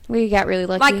lucky. We got really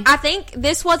lucky. I think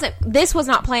this was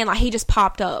not planned. He just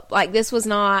popped up. This was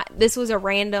a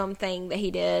random thing that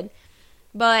he did.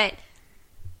 But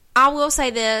I will say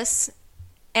this,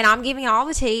 and I'm giving you all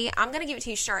the tea. I'm going to give it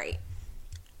to you straight.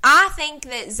 I think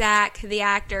that Zach, the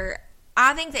actor,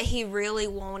 I think that he really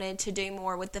wanted to do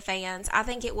more with the fans. I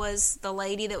think it was the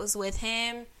lady that was with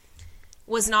him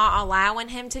was not allowing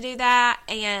him to do that.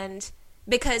 And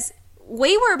because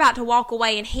we were about to walk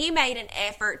away and he made an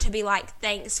effort to be like,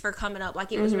 thanks for coming up.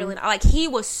 It was really, he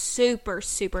was super,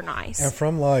 super nice. And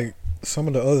from some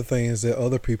of the other things that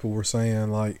other people were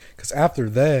saying, because after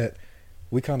that,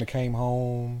 we kind of came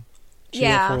home,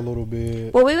 chilled for a little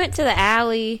bit. Well, we went to the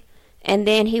alley. And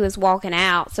then he was walking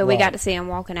out, so we got to see him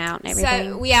walking out and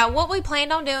everything. So, yeah, what we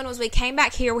planned on doing was we came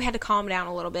back here. We had to calm down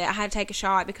a little bit. I had to take a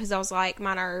shot because I was like,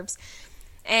 my nerves.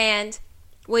 And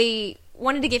we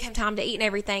wanted to give him time to eat and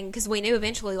everything because we knew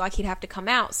eventually, he'd have to come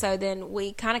out. So then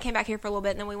we kind of came back here for a little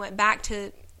bit, and then we went back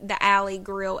to the alley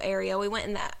grill area. We went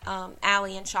in the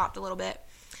alley and shopped a little bit.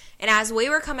 And as we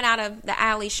were coming out of the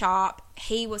alley shop,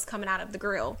 he was coming out of the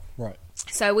grill. Right.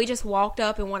 So we just walked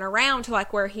up and went around to,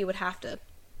 where he would have to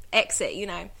exit,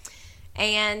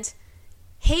 and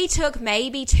he took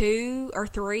maybe 2 or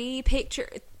 3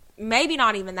 pictures, maybe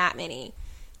not even that many,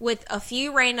 with a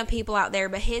few random people out there.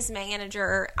 But his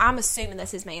manager, I'm assuming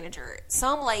that's his manager,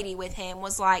 some lady with him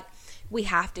was like, we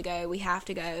have to go,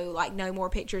 no more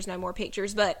pictures. And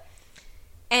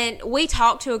we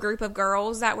talked to a group of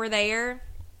girls that were there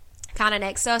kind of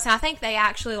next to us, and I think they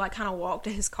actually kind of walked to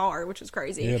his car, which was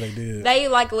crazy. Yeah, they did. They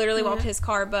literally walked to his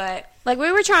car, but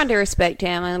we were trying to respect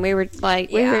him, and we were we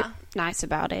were nice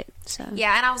about it. So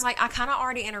yeah, and I was I kind of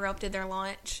already interrupted their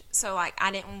lunch, so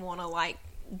I didn't want to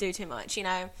do too much,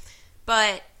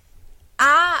 But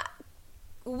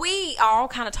we all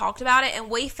kind of talked about it, and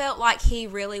we felt like he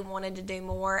really wanted to do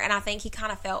more, and I think he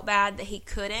kind of felt bad that he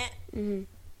couldn't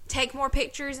take more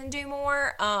pictures and do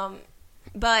more.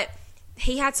 But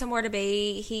he had somewhere to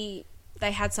be.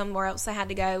 They had somewhere else they had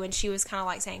to go, and she was kind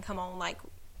of saying, come on,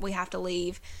 we have to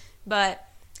leave. But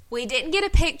we didn't get a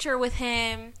picture with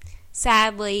him,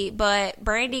 sadly, but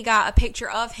Brandy got a picture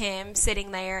of him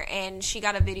sitting there, and she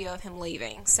got a video of him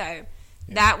leaving. So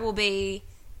that will be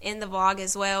in the vlog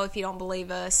as well. If you don't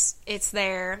believe us, it's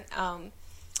there.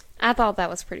 I thought that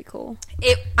was pretty cool.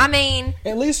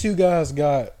 At least you guys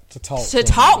got to talk to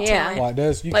him.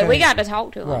 We got to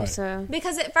talk to him. Right. So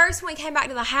because at first when we came back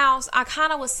to the house, I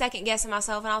kind of was second guessing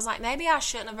myself, and I was like, maybe I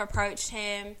shouldn't have approached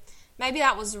him. Maybe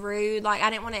that was rude. I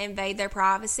didn't want to invade their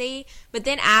privacy. But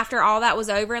then after all that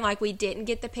was over and we didn't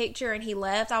get the picture and he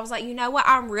left, I was like, you know what?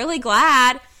 I'm really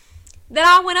glad that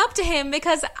I went up to him,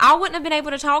 because I wouldn't have been able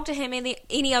to talk to him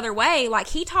any other way.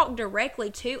 He talked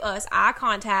directly to us, eye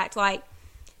contact,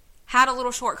 had a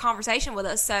little short conversation with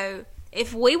us. So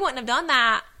if we wouldn't have done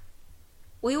that,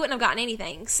 we wouldn't have gotten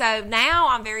anything. So now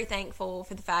I'm very thankful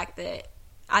for the fact that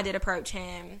I did approach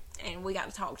him and we got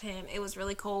to talk to him. It was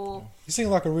really cool. He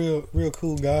seemed like a real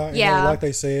cool guy. Yeah. And like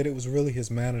they said, it was really his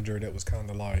manager that was kind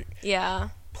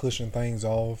of pushing things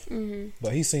off. Mm-hmm.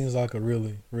 But he seems like a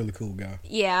really, really cool guy.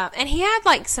 Yeah. And he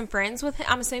had some friends with him.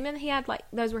 I'm assuming he had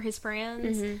those were his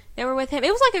friends. Mm-hmm. They were with him.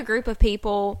 It was a group of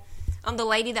people. The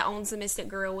lady that owns the Mystic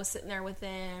Grill was sitting there with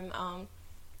them.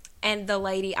 And the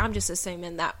lady,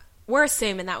 we're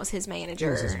assuming that was his manager.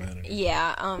 It was his manager.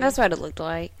 Yeah. That's what it looked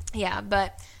like. Yeah,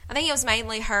 but I think it was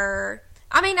mainly her.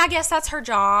 I guess that's her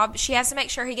job. She has to make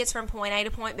sure he gets from point A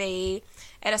to point B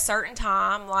at a certain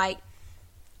time.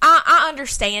 I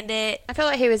understand it. I feel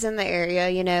like he was in the area,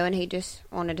 and he just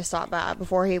wanted to stop by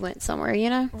before he went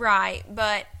somewhere, Right,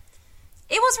 but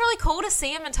it was really cool to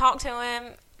see him and talk to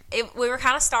him. We were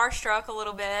kind of starstruck a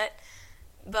little bit,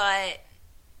 but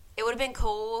it would have been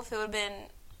cool if it would have been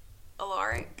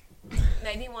Roerig.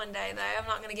 Maybe one day, though. I'm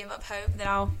not going to give up hope that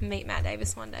I'll meet Matt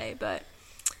Davis one day, but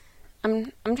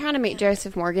I'm trying to meet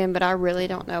Joseph Morgan, but I really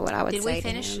don't know what I would say. Did we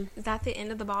finish? Is that the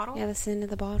end of the bottle? Yeah, that's the end of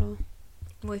the bottle.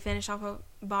 We finished off a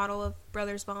bottle of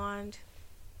Brothers Bond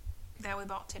that we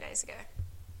bought 2 days ago.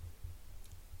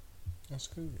 That's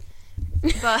good.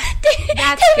 But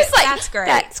that's good. That's great.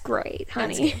 That's great,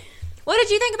 honey. That's what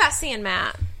did you think about seeing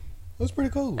Matt? That's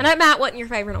pretty cool. I know Matt wasn't your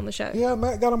favorite on the show. Yeah,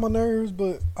 Matt got on my nerves,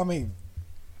 but I mean,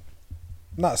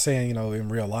 not saying in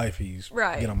real life he's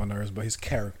getting on my nerves, but his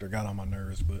character got on my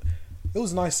nerves. But it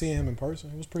was nice seeing him in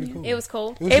person. It was pretty cool. It was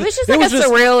cool. It was just like a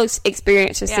surreal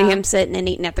experience to see him sitting and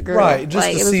eating at the grill. Right, just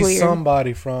like, to it was see weird.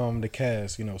 somebody from the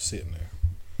cast, sitting there.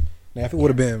 Now, if it would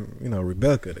have been,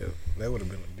 Rebecca, that would have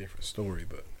been a different story.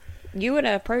 But you would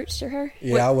have approached her?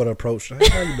 Yeah, I would have approached her. Hey,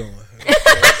 how you doing?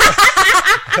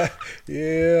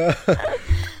 Yeah.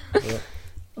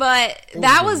 But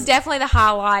that was definitely the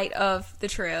highlight of the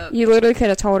trip. You literally could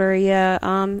have told her,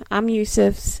 I'm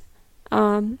Yusuf's.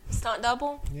 Stunt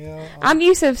double? Yeah. I'm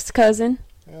Yusuf's cousin.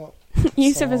 Yeah.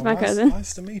 Yusuf is my cousin.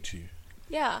 Nice to meet you.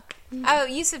 Yeah. Oh,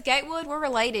 Yusuf Gatewood, we're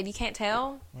related. You can't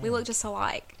tell? We look just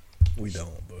alike. We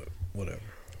don't, but whatever.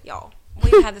 Y'all,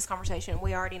 we've had this conversation.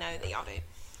 We already know that y'all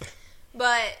do.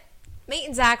 But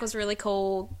meeting Zach was really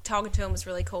cool. Talking to him was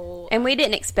really cool. And we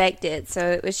didn't expect it,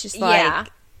 so it was just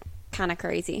kind of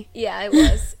crazy. Yeah, it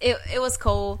was. it was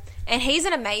cool. And he's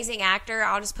an amazing actor.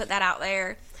 I'll just put that out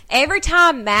there. Every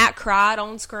time Matt cried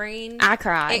on screen, I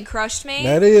cried. It crushed me.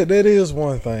 That is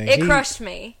one thing. It crushed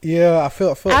me. Yeah, I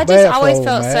felt I bad just for always him,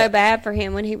 felt Matt. so bad for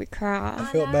him when he would cry. I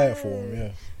felt bad for him,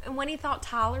 yeah. And when he thought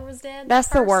Tyler was dead, that's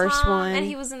the worst time, one. And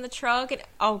he was in the truck, and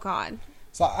oh god.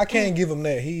 So I can't give him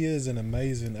that. He is an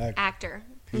amazing actor.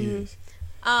 He is.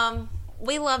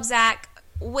 We love Zach.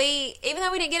 Even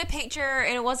though we didn't get a picture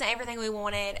and it wasn't everything we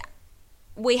wanted,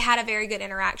 we had a very good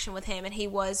interaction with him, and he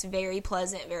was very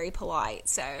pleasant, very polite.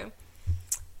 So,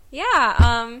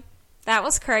 yeah, that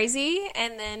was crazy.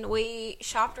 And then we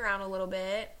shopped around a little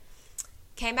bit,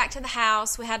 came back to the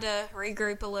house. We had to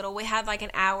regroup a little. We had like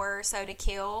an hour or so to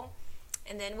kill,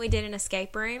 and then we did an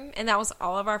escape room, and that was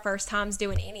all of our first times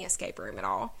doing any escape room at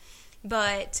all.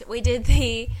 But we did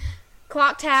the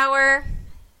clock tower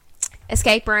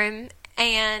escape room,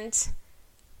 and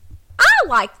I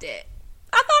liked it.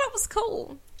 I thought it was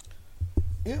cool.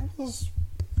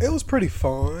 It was pretty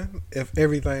fun if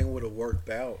everything would have worked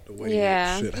out the way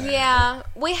it should have. Yeah.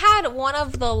 We had one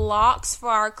of the locks for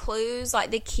our clues,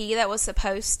 like the key that was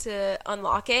supposed to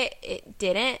unlock it. It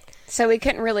didn't. So we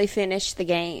couldn't really finish the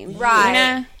game. Right. You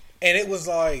know? And it was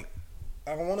like,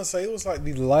 I want to say it was like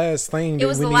the last thing that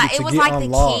we needed to get It was like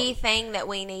unlocked the key thing that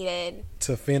we needed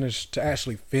to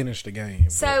actually finish the game.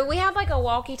 So we had like a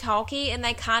walkie-talkie, and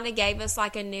they kind of gave us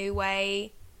like a new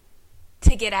way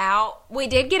to get out. We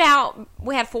did get out.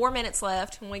 We had 4 minutes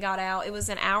left when we got out. It was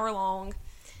an hour long.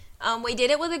 We did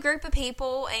it with a group of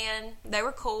people, and they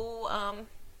were cool.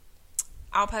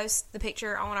 I'll post the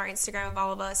picture on our Instagram of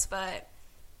all of us, but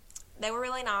they were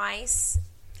really nice.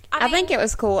 I think it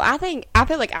was cool. I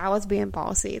feel like I was being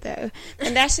bossy though,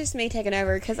 and that's just me taking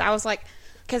over because I was like,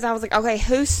 okay,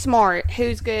 who's smart,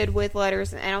 who's good with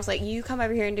letters, and I was like, you come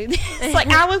over here and do this. Like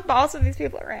I was bossing these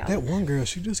people around. That one girl,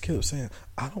 she just kept saying,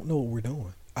 "I don't know what we're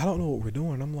doing. I don't know what we're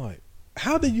doing." I'm like,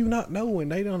 how do you not know when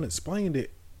they done explained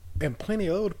it, and plenty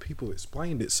of other people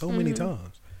explained it so many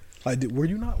times? Like, were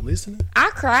you not listening?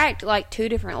 I cracked like 2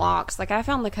 different locks. Like I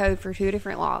found the code for 2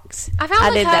 different locks. I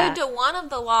found the code to one of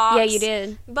the locks. Yeah, you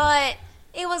did. But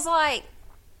it was like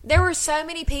there were so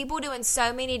many people doing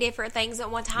so many different things at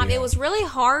one time. Yeah. It was really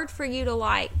hard for you to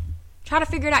like try to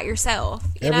figure it out yourself.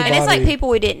 You know, and it's like people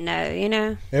we didn't know. You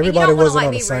know, everybody wasn't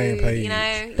on the be same rude, page. You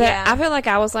know, but yeah. I feel like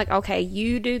I was like, okay,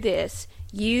 you do this.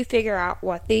 You figure out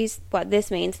what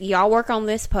this means. Y'all work on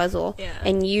this puzzle,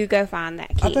 and you go find that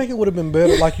key. I think it would have been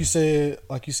better, like you said,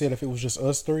 if it was just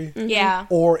us 3. Mm-hmm. Yeah.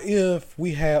 Or if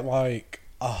we had like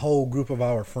a whole group of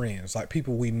our friends, like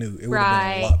people we knew, it would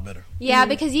have been a lot better. Yeah,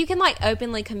 because you can like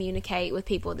openly communicate with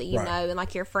people that you know and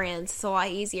like your friends. It's a lot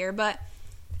easier. But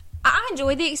I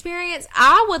enjoyed the experience.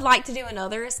 I would like to do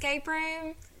another escape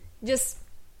room.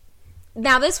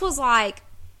 Now this was like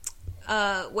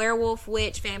werewolf,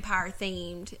 witch, vampire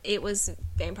themed. It was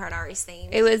Vampire Diaries themed.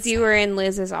 It was you were in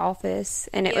Liz's office,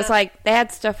 and it was like they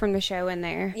had stuff from the show in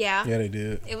there. Yeah, they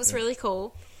did. It was really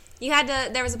cool.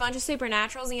 There was a bunch of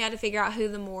supernaturals, and you had to figure out who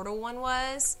the mortal one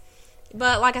was.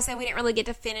 But like I said, we didn't really get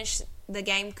to finish the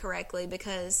game correctly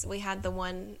because we had the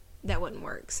one that wouldn't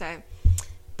work. So,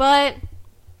 but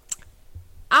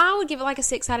I would give it like a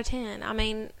 6 out of 10. I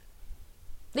mean,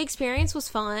 the experience was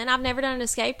fun. I've never done an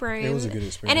escape room. It was a good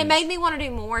experience. And it made me want to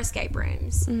do more escape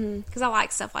rooms because I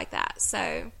like stuff like that.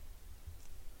 So,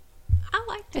 I I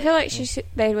liked it. I feel like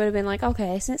they would have been like,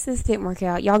 okay, since this didn't work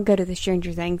out, y'all go to the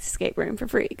Stranger Things escape room for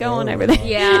free. Go on over there.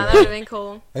 Yeah, that would have been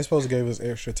cool. They supposed to give us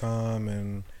extra time,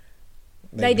 and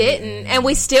they didn't. And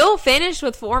we still finished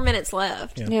with 4 minutes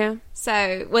left. Yeah.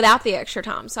 So, without the extra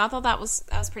time. So, I thought that was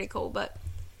pretty cool. But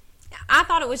I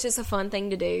thought it was just a fun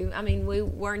thing to do. I mean, we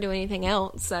weren't doing anything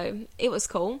else. So, it was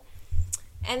cool.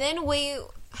 And then we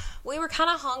were kind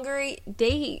of hungry.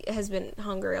 Dee has been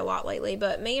hungry a lot lately.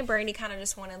 But me and Brandy kind of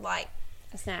just wanted, like,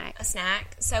 A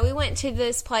snack. So, we went to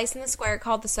this place in the square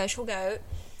called the Social Goat.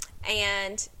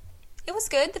 And it was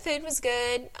good. The food was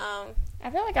good. I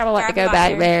feel like I would like to go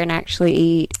back there and actually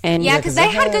eat. And yeah, because they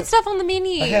had good stuff on the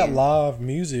menu. They had live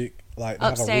music, like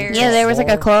upstairs. Yeah, there was like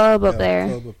a club up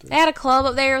there. They had a club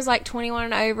up there. It was like 21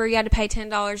 and over. You had to pay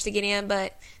 $10 to get in.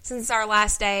 But since it's our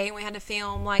last day and we had to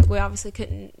film, like, we obviously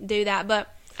couldn't do that.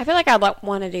 But I feel like I'd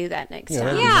want to do that next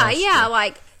time. Yeah.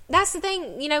 Like, that's the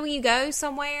thing. You know, when you go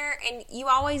somewhere and you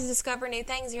always discover new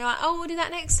things, and you're like, oh, we'll do that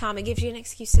next time. It gives you an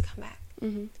excuse to come back.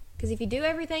 Because if you do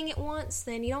everything at once,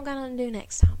 then you don't got nothing to do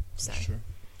next time. So. That's true.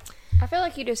 I feel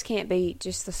like you just can't beat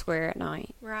just the square at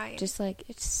night. Right. Just like,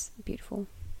 it's beautiful.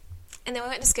 And then we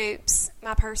went to Scoops,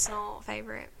 my personal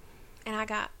favorite. And I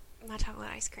got my chocolate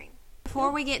ice cream.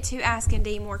 Before we get to asking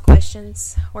Dee more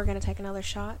questions, we're going to take another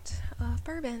shot of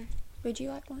bourbon. Would you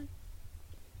like one?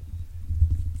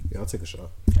 Yeah, I'll take a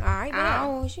shot. All right.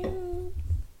 Oh, shoot.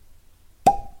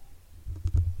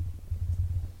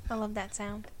 I love that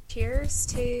sound. Cheers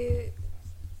to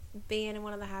being in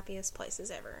one of the happiest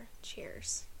places ever.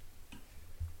 Cheers.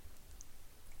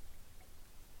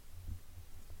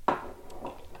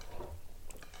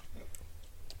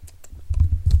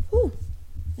 Ooh,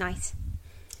 nice.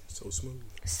 So smooth.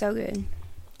 So good.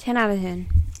 10 out of 10.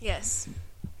 Yes.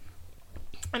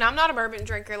 And I'm not a bourbon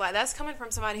drinker. Like, that's coming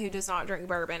from somebody who does not drink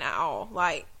bourbon at all.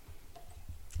 Like,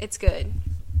 it's good.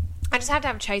 I just have to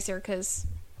have a chaser because,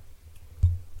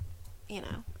 you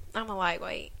know, I'm a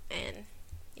lightweight. And,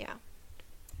 yeah.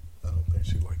 I don't think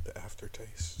she liked the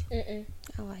aftertaste. I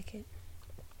like it.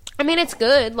 I mean, it's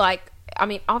good. Like, I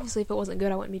mean, obviously, if it wasn't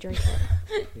good, I wouldn't be drinking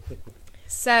it.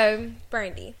 So,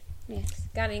 Brandy. Yes.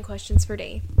 Got any questions for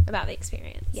Dee about the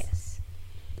experience? Yes.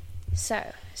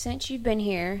 So, since you've been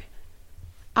here,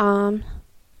 well,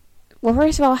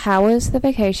 first of all, how was the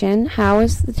vacation? How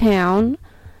was the town?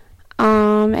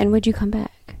 And would you come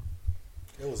back?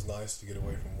 It was nice to get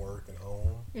away from work and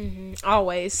home. Mm-hmm.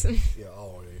 Always. Yeah,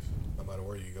 always. No matter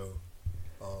where you go.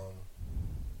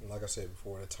 Like I said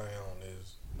before, the town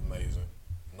is amazing.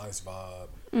 Nice vibe.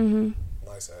 Mm-hmm.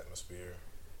 Nice atmosphere.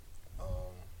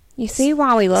 You see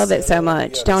why we love it so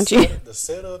much, don't you? The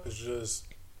setup is just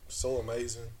so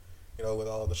amazing. You know, with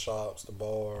all the shops, the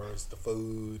bars, the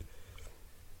food.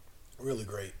 Really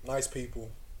great. Nice people.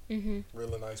 Mm-hmm.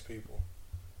 Really nice people.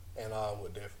 And I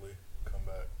would definitely come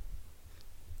back.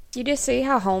 You just see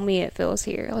how homey it feels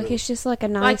here. Like, Really? it's just like a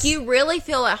nice... Like, you really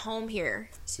feel at home here.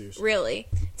 Seriously. Really.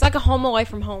 It's like a home away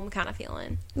from home kind of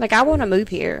feeling. Like, I want to move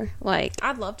here. Like,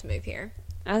 I'd love to move here.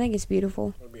 I think it's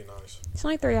beautiful. It'd be nice. It's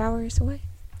only 3 hours away.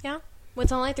 Yeah. Well,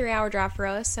 it's only a 3-hour drive for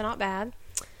us, so not bad.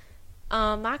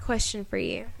 My question for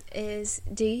you is,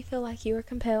 do you feel like you were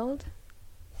compelled?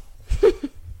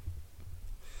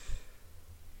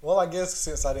 Well, I guess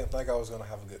since I didn't think I was going to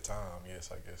have a good time,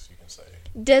 yes, I guess you can say.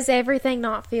 Does everything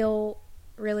not feel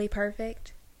really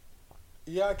perfect?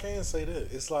 Yeah, I can say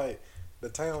that. It's like the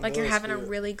town Like does you're having a feel,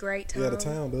 really great time? Yeah, the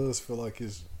town does feel like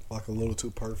it's like a little too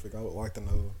perfect. I would like to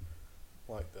know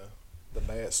like the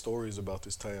bad stories about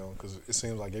this town because it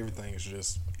seems like everything is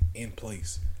just in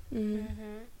place. Mm-hmm.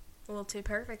 A little too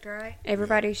perfect, right?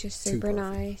 Everybody's just Too super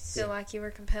perfect. nice. Feel like you were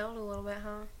compelled a little bit,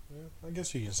 huh? Yeah, I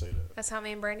guess you can say that. That's how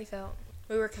me and Brandy felt.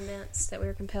 We were convinced that we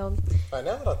were compelled. Like,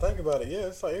 now that I think about it, yeah,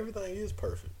 it's like everything is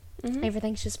perfect. Mm-hmm.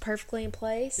 Everything's just perfectly in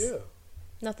place. Yeah,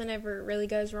 Nothing ever really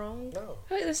goes wrong. no.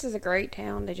 I mean, this is a great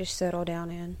town to just settle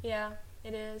down in. Yeah,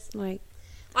 it is. Like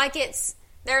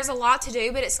There's a lot to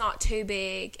do, but it's not too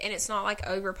big, and it's not, like,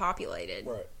 overpopulated.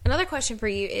 Right. Another question for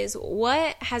you is,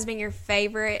 what has been your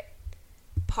favorite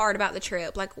part about the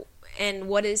trip? Like, and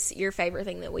what is your favorite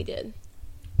thing that we did?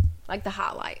 Like, the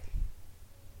highlight.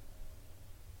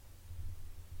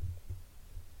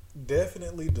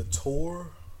 Definitely the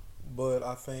tour, but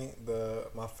I think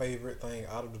my favorite thing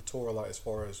out of the tour, like as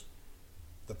far as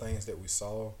the things that we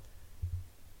saw,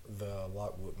 the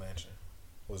Lockwood Mansion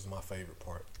was my favorite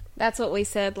part. That's what we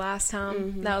said last time.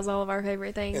 Mm-hmm. That was all of our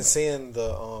favorite things. And seeing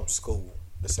the school,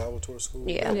 the Salvatore school.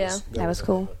 Yeah. That was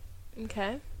cool.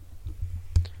 Okay.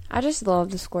 I just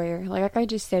love the square. Like I could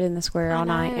just sit in the square all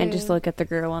night and just look at the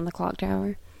girl on the clock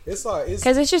tower. Yeah, It's like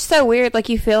because it's just so weird. Like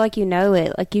you feel like you know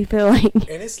it. Like you feel like and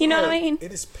it's you know like, what I mean.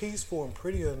 It is peaceful and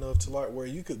pretty enough to like where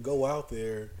you could go out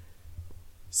there,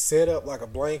 set up like a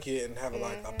blanket and have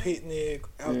like a picnic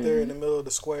out there in the middle of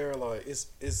the square. Like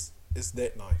it's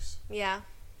that nice. Yeah,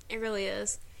 it really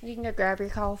is. You can go grab your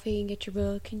coffee and get your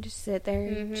book and just sit there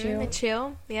and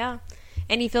chill. Yeah,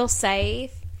 and you feel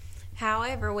safe.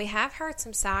 However, we have heard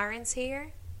some sirens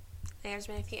here. There's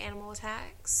been a few animal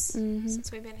attacks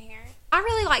since we've been here. I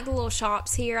really like the little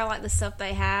shops here. I like the stuff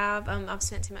they have. I've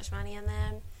spent too much money in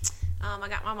them. I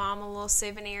got my mom a little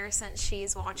souvenir since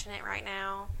she's watching it right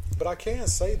now. But I can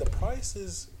say the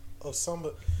prices of some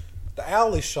of the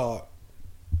alley shop.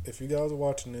 If you guys are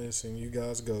watching this and you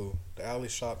guys go, the alley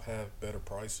shop have better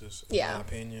prices, in my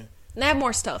opinion. And they have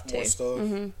more stuff, too. More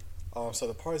stuff. So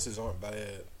the prices aren't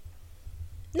bad.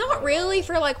 Not really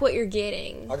for, like, what you're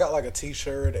getting. I got, like, a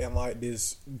t-shirt and, like,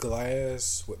 this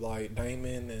glass with, like,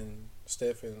 Damon and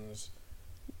Stefan's.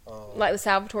 Like the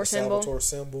Salvatore symbol. Salvatore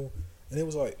symbol. And it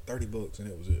was, like, $30 and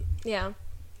it was it. Yeah.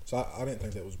 So I didn't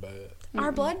think that was bad.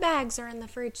 Our blood bags are in the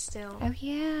fridge still. Oh,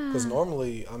 yeah. Because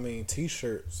normally, I mean,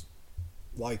 t-shirts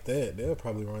like that, they'll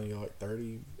probably run you like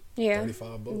 $30,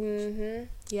 $35. Mm-hmm.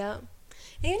 Yep.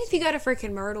 Even if you go to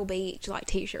freaking Myrtle Beach, like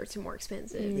t-shirts are more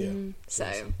expensive. Yeah. So,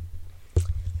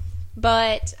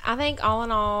 but I think all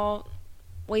in all,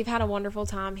 we've had a wonderful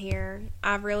time here.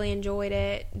 I've really enjoyed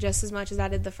it just as much as I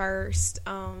did the first.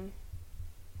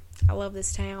 I love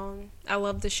this town. I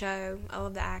love the show. I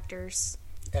love the actors.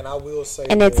 And I will say,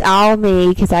 and it's all me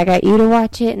because I got you to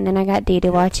watch it, and then I got Dee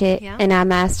to watch it, and I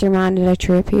masterminded a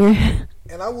trip here.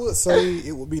 And I would say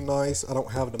it would be nice. I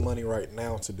don't have the money right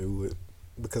now to do it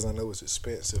because I know it's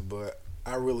expensive, but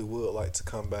I really would like to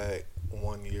come back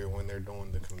one year when they're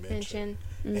doing the convention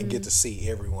and get to see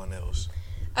everyone else.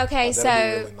 Okay, so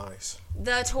that'd be really nice.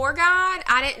 The tour guide,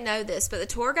 I didn't know this, but the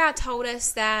tour guide told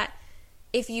us that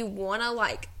if you want to,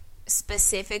 like,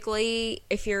 specifically,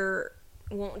 if you're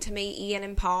wanting to meet Ian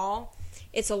and Paul,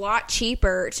 it's a lot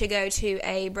cheaper to go to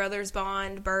a Brothers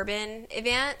Bond bourbon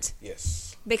event. Yes.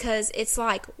 Because it's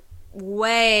like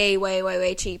way, way, way,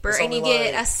 way cheaper. And you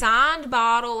get a signed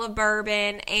bottle of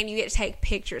bourbon and you get to take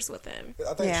pictures with them.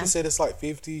 I think she said it's like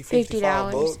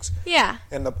 $55. Yeah.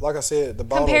 And like I said, the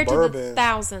bottle compared of bourbon. To the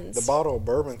thousands. The bottle of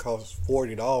bourbon costs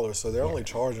 $40, so they're only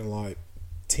charging like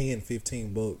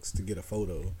 $10-15 to get a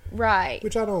photo. Right.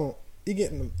 Which I don't. You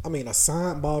get, a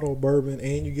signed bottle of bourbon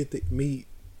and you get to meet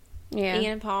Ian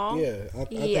and Paul. Yeah, I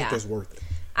think that's worth it.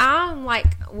 I'm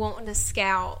like wanting to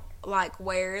scout like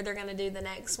where they're gonna do the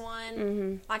next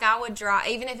one. Like I would drive,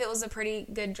 even if it was a pretty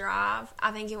good drive.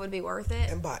 I think it would be worth it.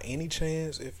 And by any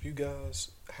chance, if you guys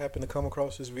happen to come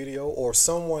across this video, or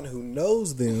someone who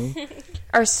knows them,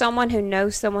 or someone who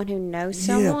knows someone who knows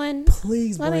someone,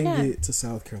 please bring it to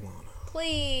South Carolina.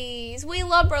 Please, we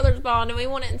love Brothers Bond and we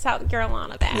want it in South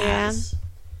Carolina bad.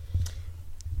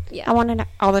 Yeah, I want it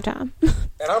all the time.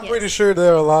 And I'm pretty sure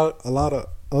there are a lot of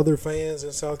other fans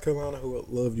in South Carolina who would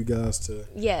love you guys to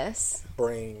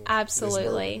bring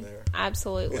absolutely this there.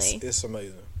 Absolutely, it's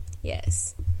amazing.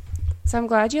 Yes. So I'm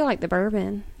glad you like the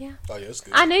bourbon. Yeah. Oh yeah, it's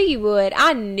good. I knew you would.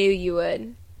 I knew you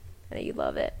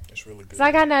love it. It's really good. It's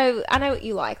like I know what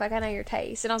you like. Like I know your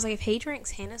taste. And I was like, if he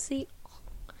drinks Hennessy,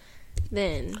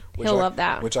 then he'll love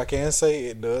that. Which I can say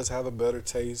it does have a better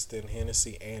taste than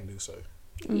Hennessy and Douce.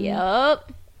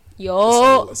 Yup.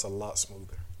 It's a lot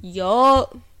smoother.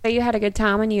 Yup. So you had a good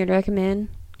time and you'd recommend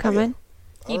coming?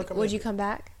 Would you come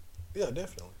back? Yeah,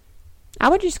 definitely. I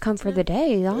would just come for the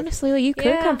day. Honestly, you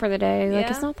could come for the day. Like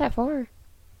it's not that far.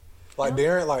 Like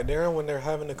Darren, when they're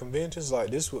having the conventions,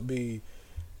 like this would be,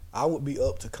 I would be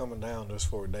up to coming down just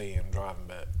for a day and driving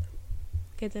back.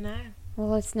 Good to know.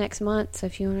 Well, it's next month, so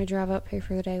if you want to drive up here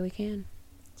for the day, we can.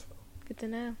 Good to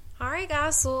know. All right,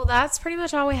 guys. Well, that's pretty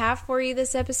much all we have for you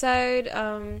this episode.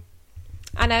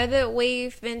 I know that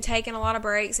we've been taking a lot of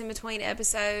breaks in between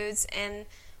episodes, and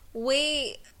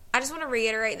I just want to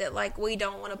reiterate that, like, we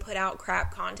don't want to put out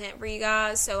crap content for you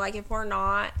guys. So, like, if we're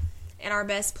not in our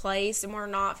best place and we're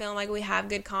not feeling like we have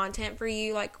good content for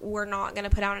you, like, we're not going to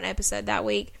put out an episode that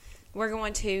week. We're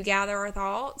going to gather our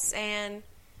thoughts and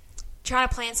try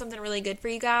to plan something really good for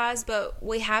you guys. But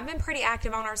we have been pretty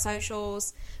active on our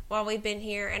socials while we've been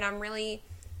here, and I'm really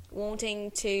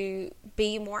wanting to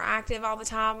be more active all the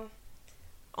time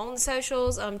on the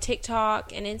socials,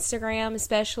 TikTok and Instagram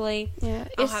especially. Yeah,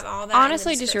 I'll have all that.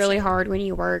 Honestly, just really hard when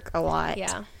you work a lot.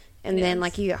 Yeah, and then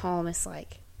like you get home, it's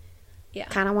like,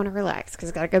 kind of want to relax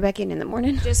because I got to go back in the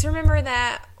morning. Just remember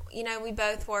that we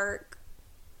both work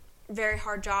very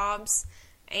hard jobs,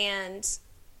 and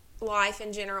life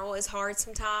in general is hard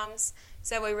sometimes.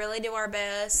 So we really do our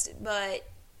best, but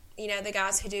the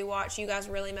guys who do watch, you guys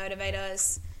really motivate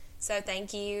us. So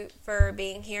thank you for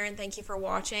being here and thank you for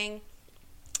watching.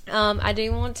 I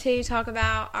do want to talk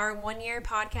about our 1-year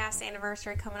podcast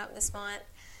anniversary coming up this month.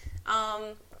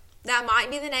 That might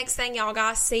be the next thing y'all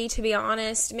guys see, to be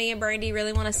honest. Me and Brandy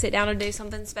really want to sit down and do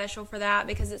something special for that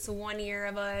because it's 1 year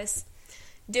of us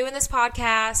doing this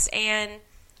podcast, and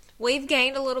we've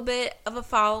gained a little bit of a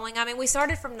following. I mean, we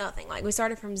started from nothing. Like, we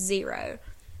started from zero.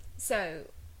 So,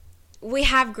 we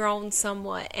have grown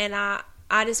somewhat, and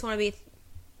I just want to be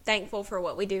thankful for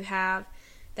what we do have.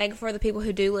 Thankful for the people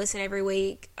who do listen every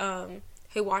week,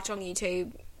 who watch on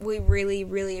YouTube. We really,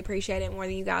 really appreciate it more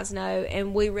than you guys know,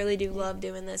 and we really do love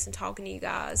doing this and talking to you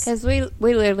guys. Because we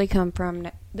literally come from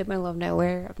the middle of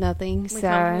nowhere, of nothing. We come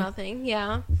from nothing,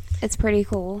 yeah. It's pretty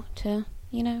cool to,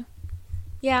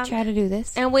 yeah, try to do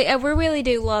this. And we really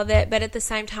do love it, but at the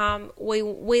same time,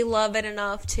 we love it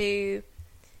enough to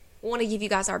want to give you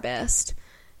guys our best.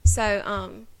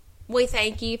 So, we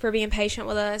thank you for being patient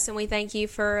with us, and we thank you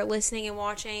for listening and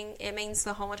watching. It means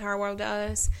the whole entire world to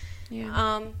us.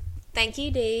 Yeah. Thank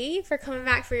you, Dee, for coming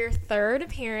back for your 3rd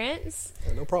appearance.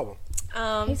 Yeah, no problem.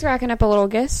 He's racking up a little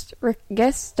guest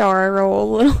star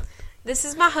role. This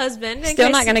is my husband.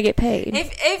 Still not going to get paid.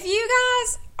 If you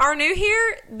guys are new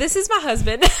here, this is my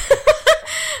husband.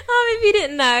 If you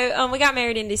didn't know, we got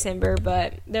married in December,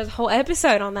 but there's a whole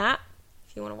episode on that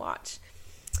if you want to watch.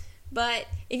 But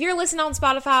if you're listening on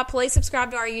Spotify, please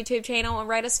subscribe to our YouTube channel and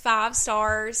rate us 5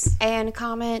 stars. And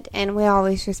comment, and we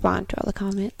always respond to all the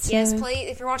comments. So. Yes, please.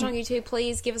 If you're watching on YouTube,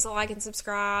 please give us a like and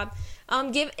subscribe.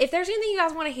 If there's anything you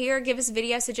guys want to hear, give us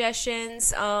video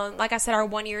suggestions. Like I said, our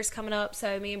 1 year is coming up,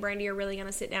 so me and Brandy are really going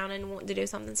to sit down and want to do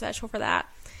something special for that.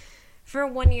 For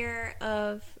 1 year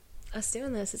of us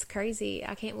doing this, it's crazy.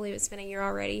 I can't believe it's been a year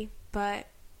already, but...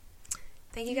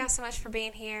 Thank you guys so much for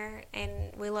being here, and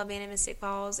we love being in Mystic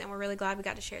Falls, and we're really glad we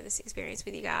got to share this experience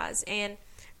with you guys. And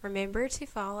remember to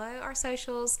follow our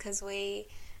socials, because I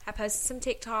posted some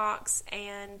TikToks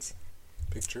and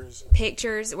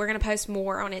pictures. We're going to post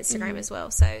more on Instagram as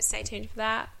well, so stay tuned for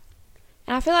that.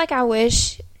 And I feel like I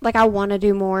want to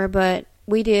do more, but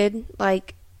we did, I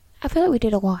feel like we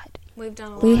did a lot. We've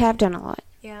done a lot. We have done a lot.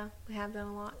 Yeah, we have done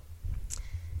a lot.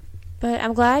 But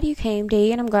I'm glad you came,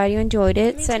 Dee, and I'm glad you enjoyed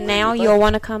it. Me so too. now you'll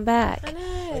want to come back. I know.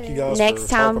 Thank you guys Next for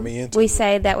time talking me into we it.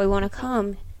 say that we want to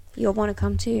come, you'll want to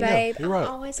come too. Babe, you're right. I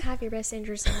always have your best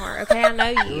interest in heart, okay? I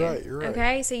know you. You're right.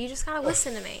 Okay? So you just got to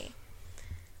listen to me.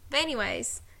 But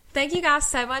anyways, thank you guys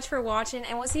so much for watching,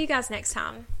 and we'll see you guys next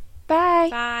time. Bye.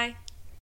 Bye.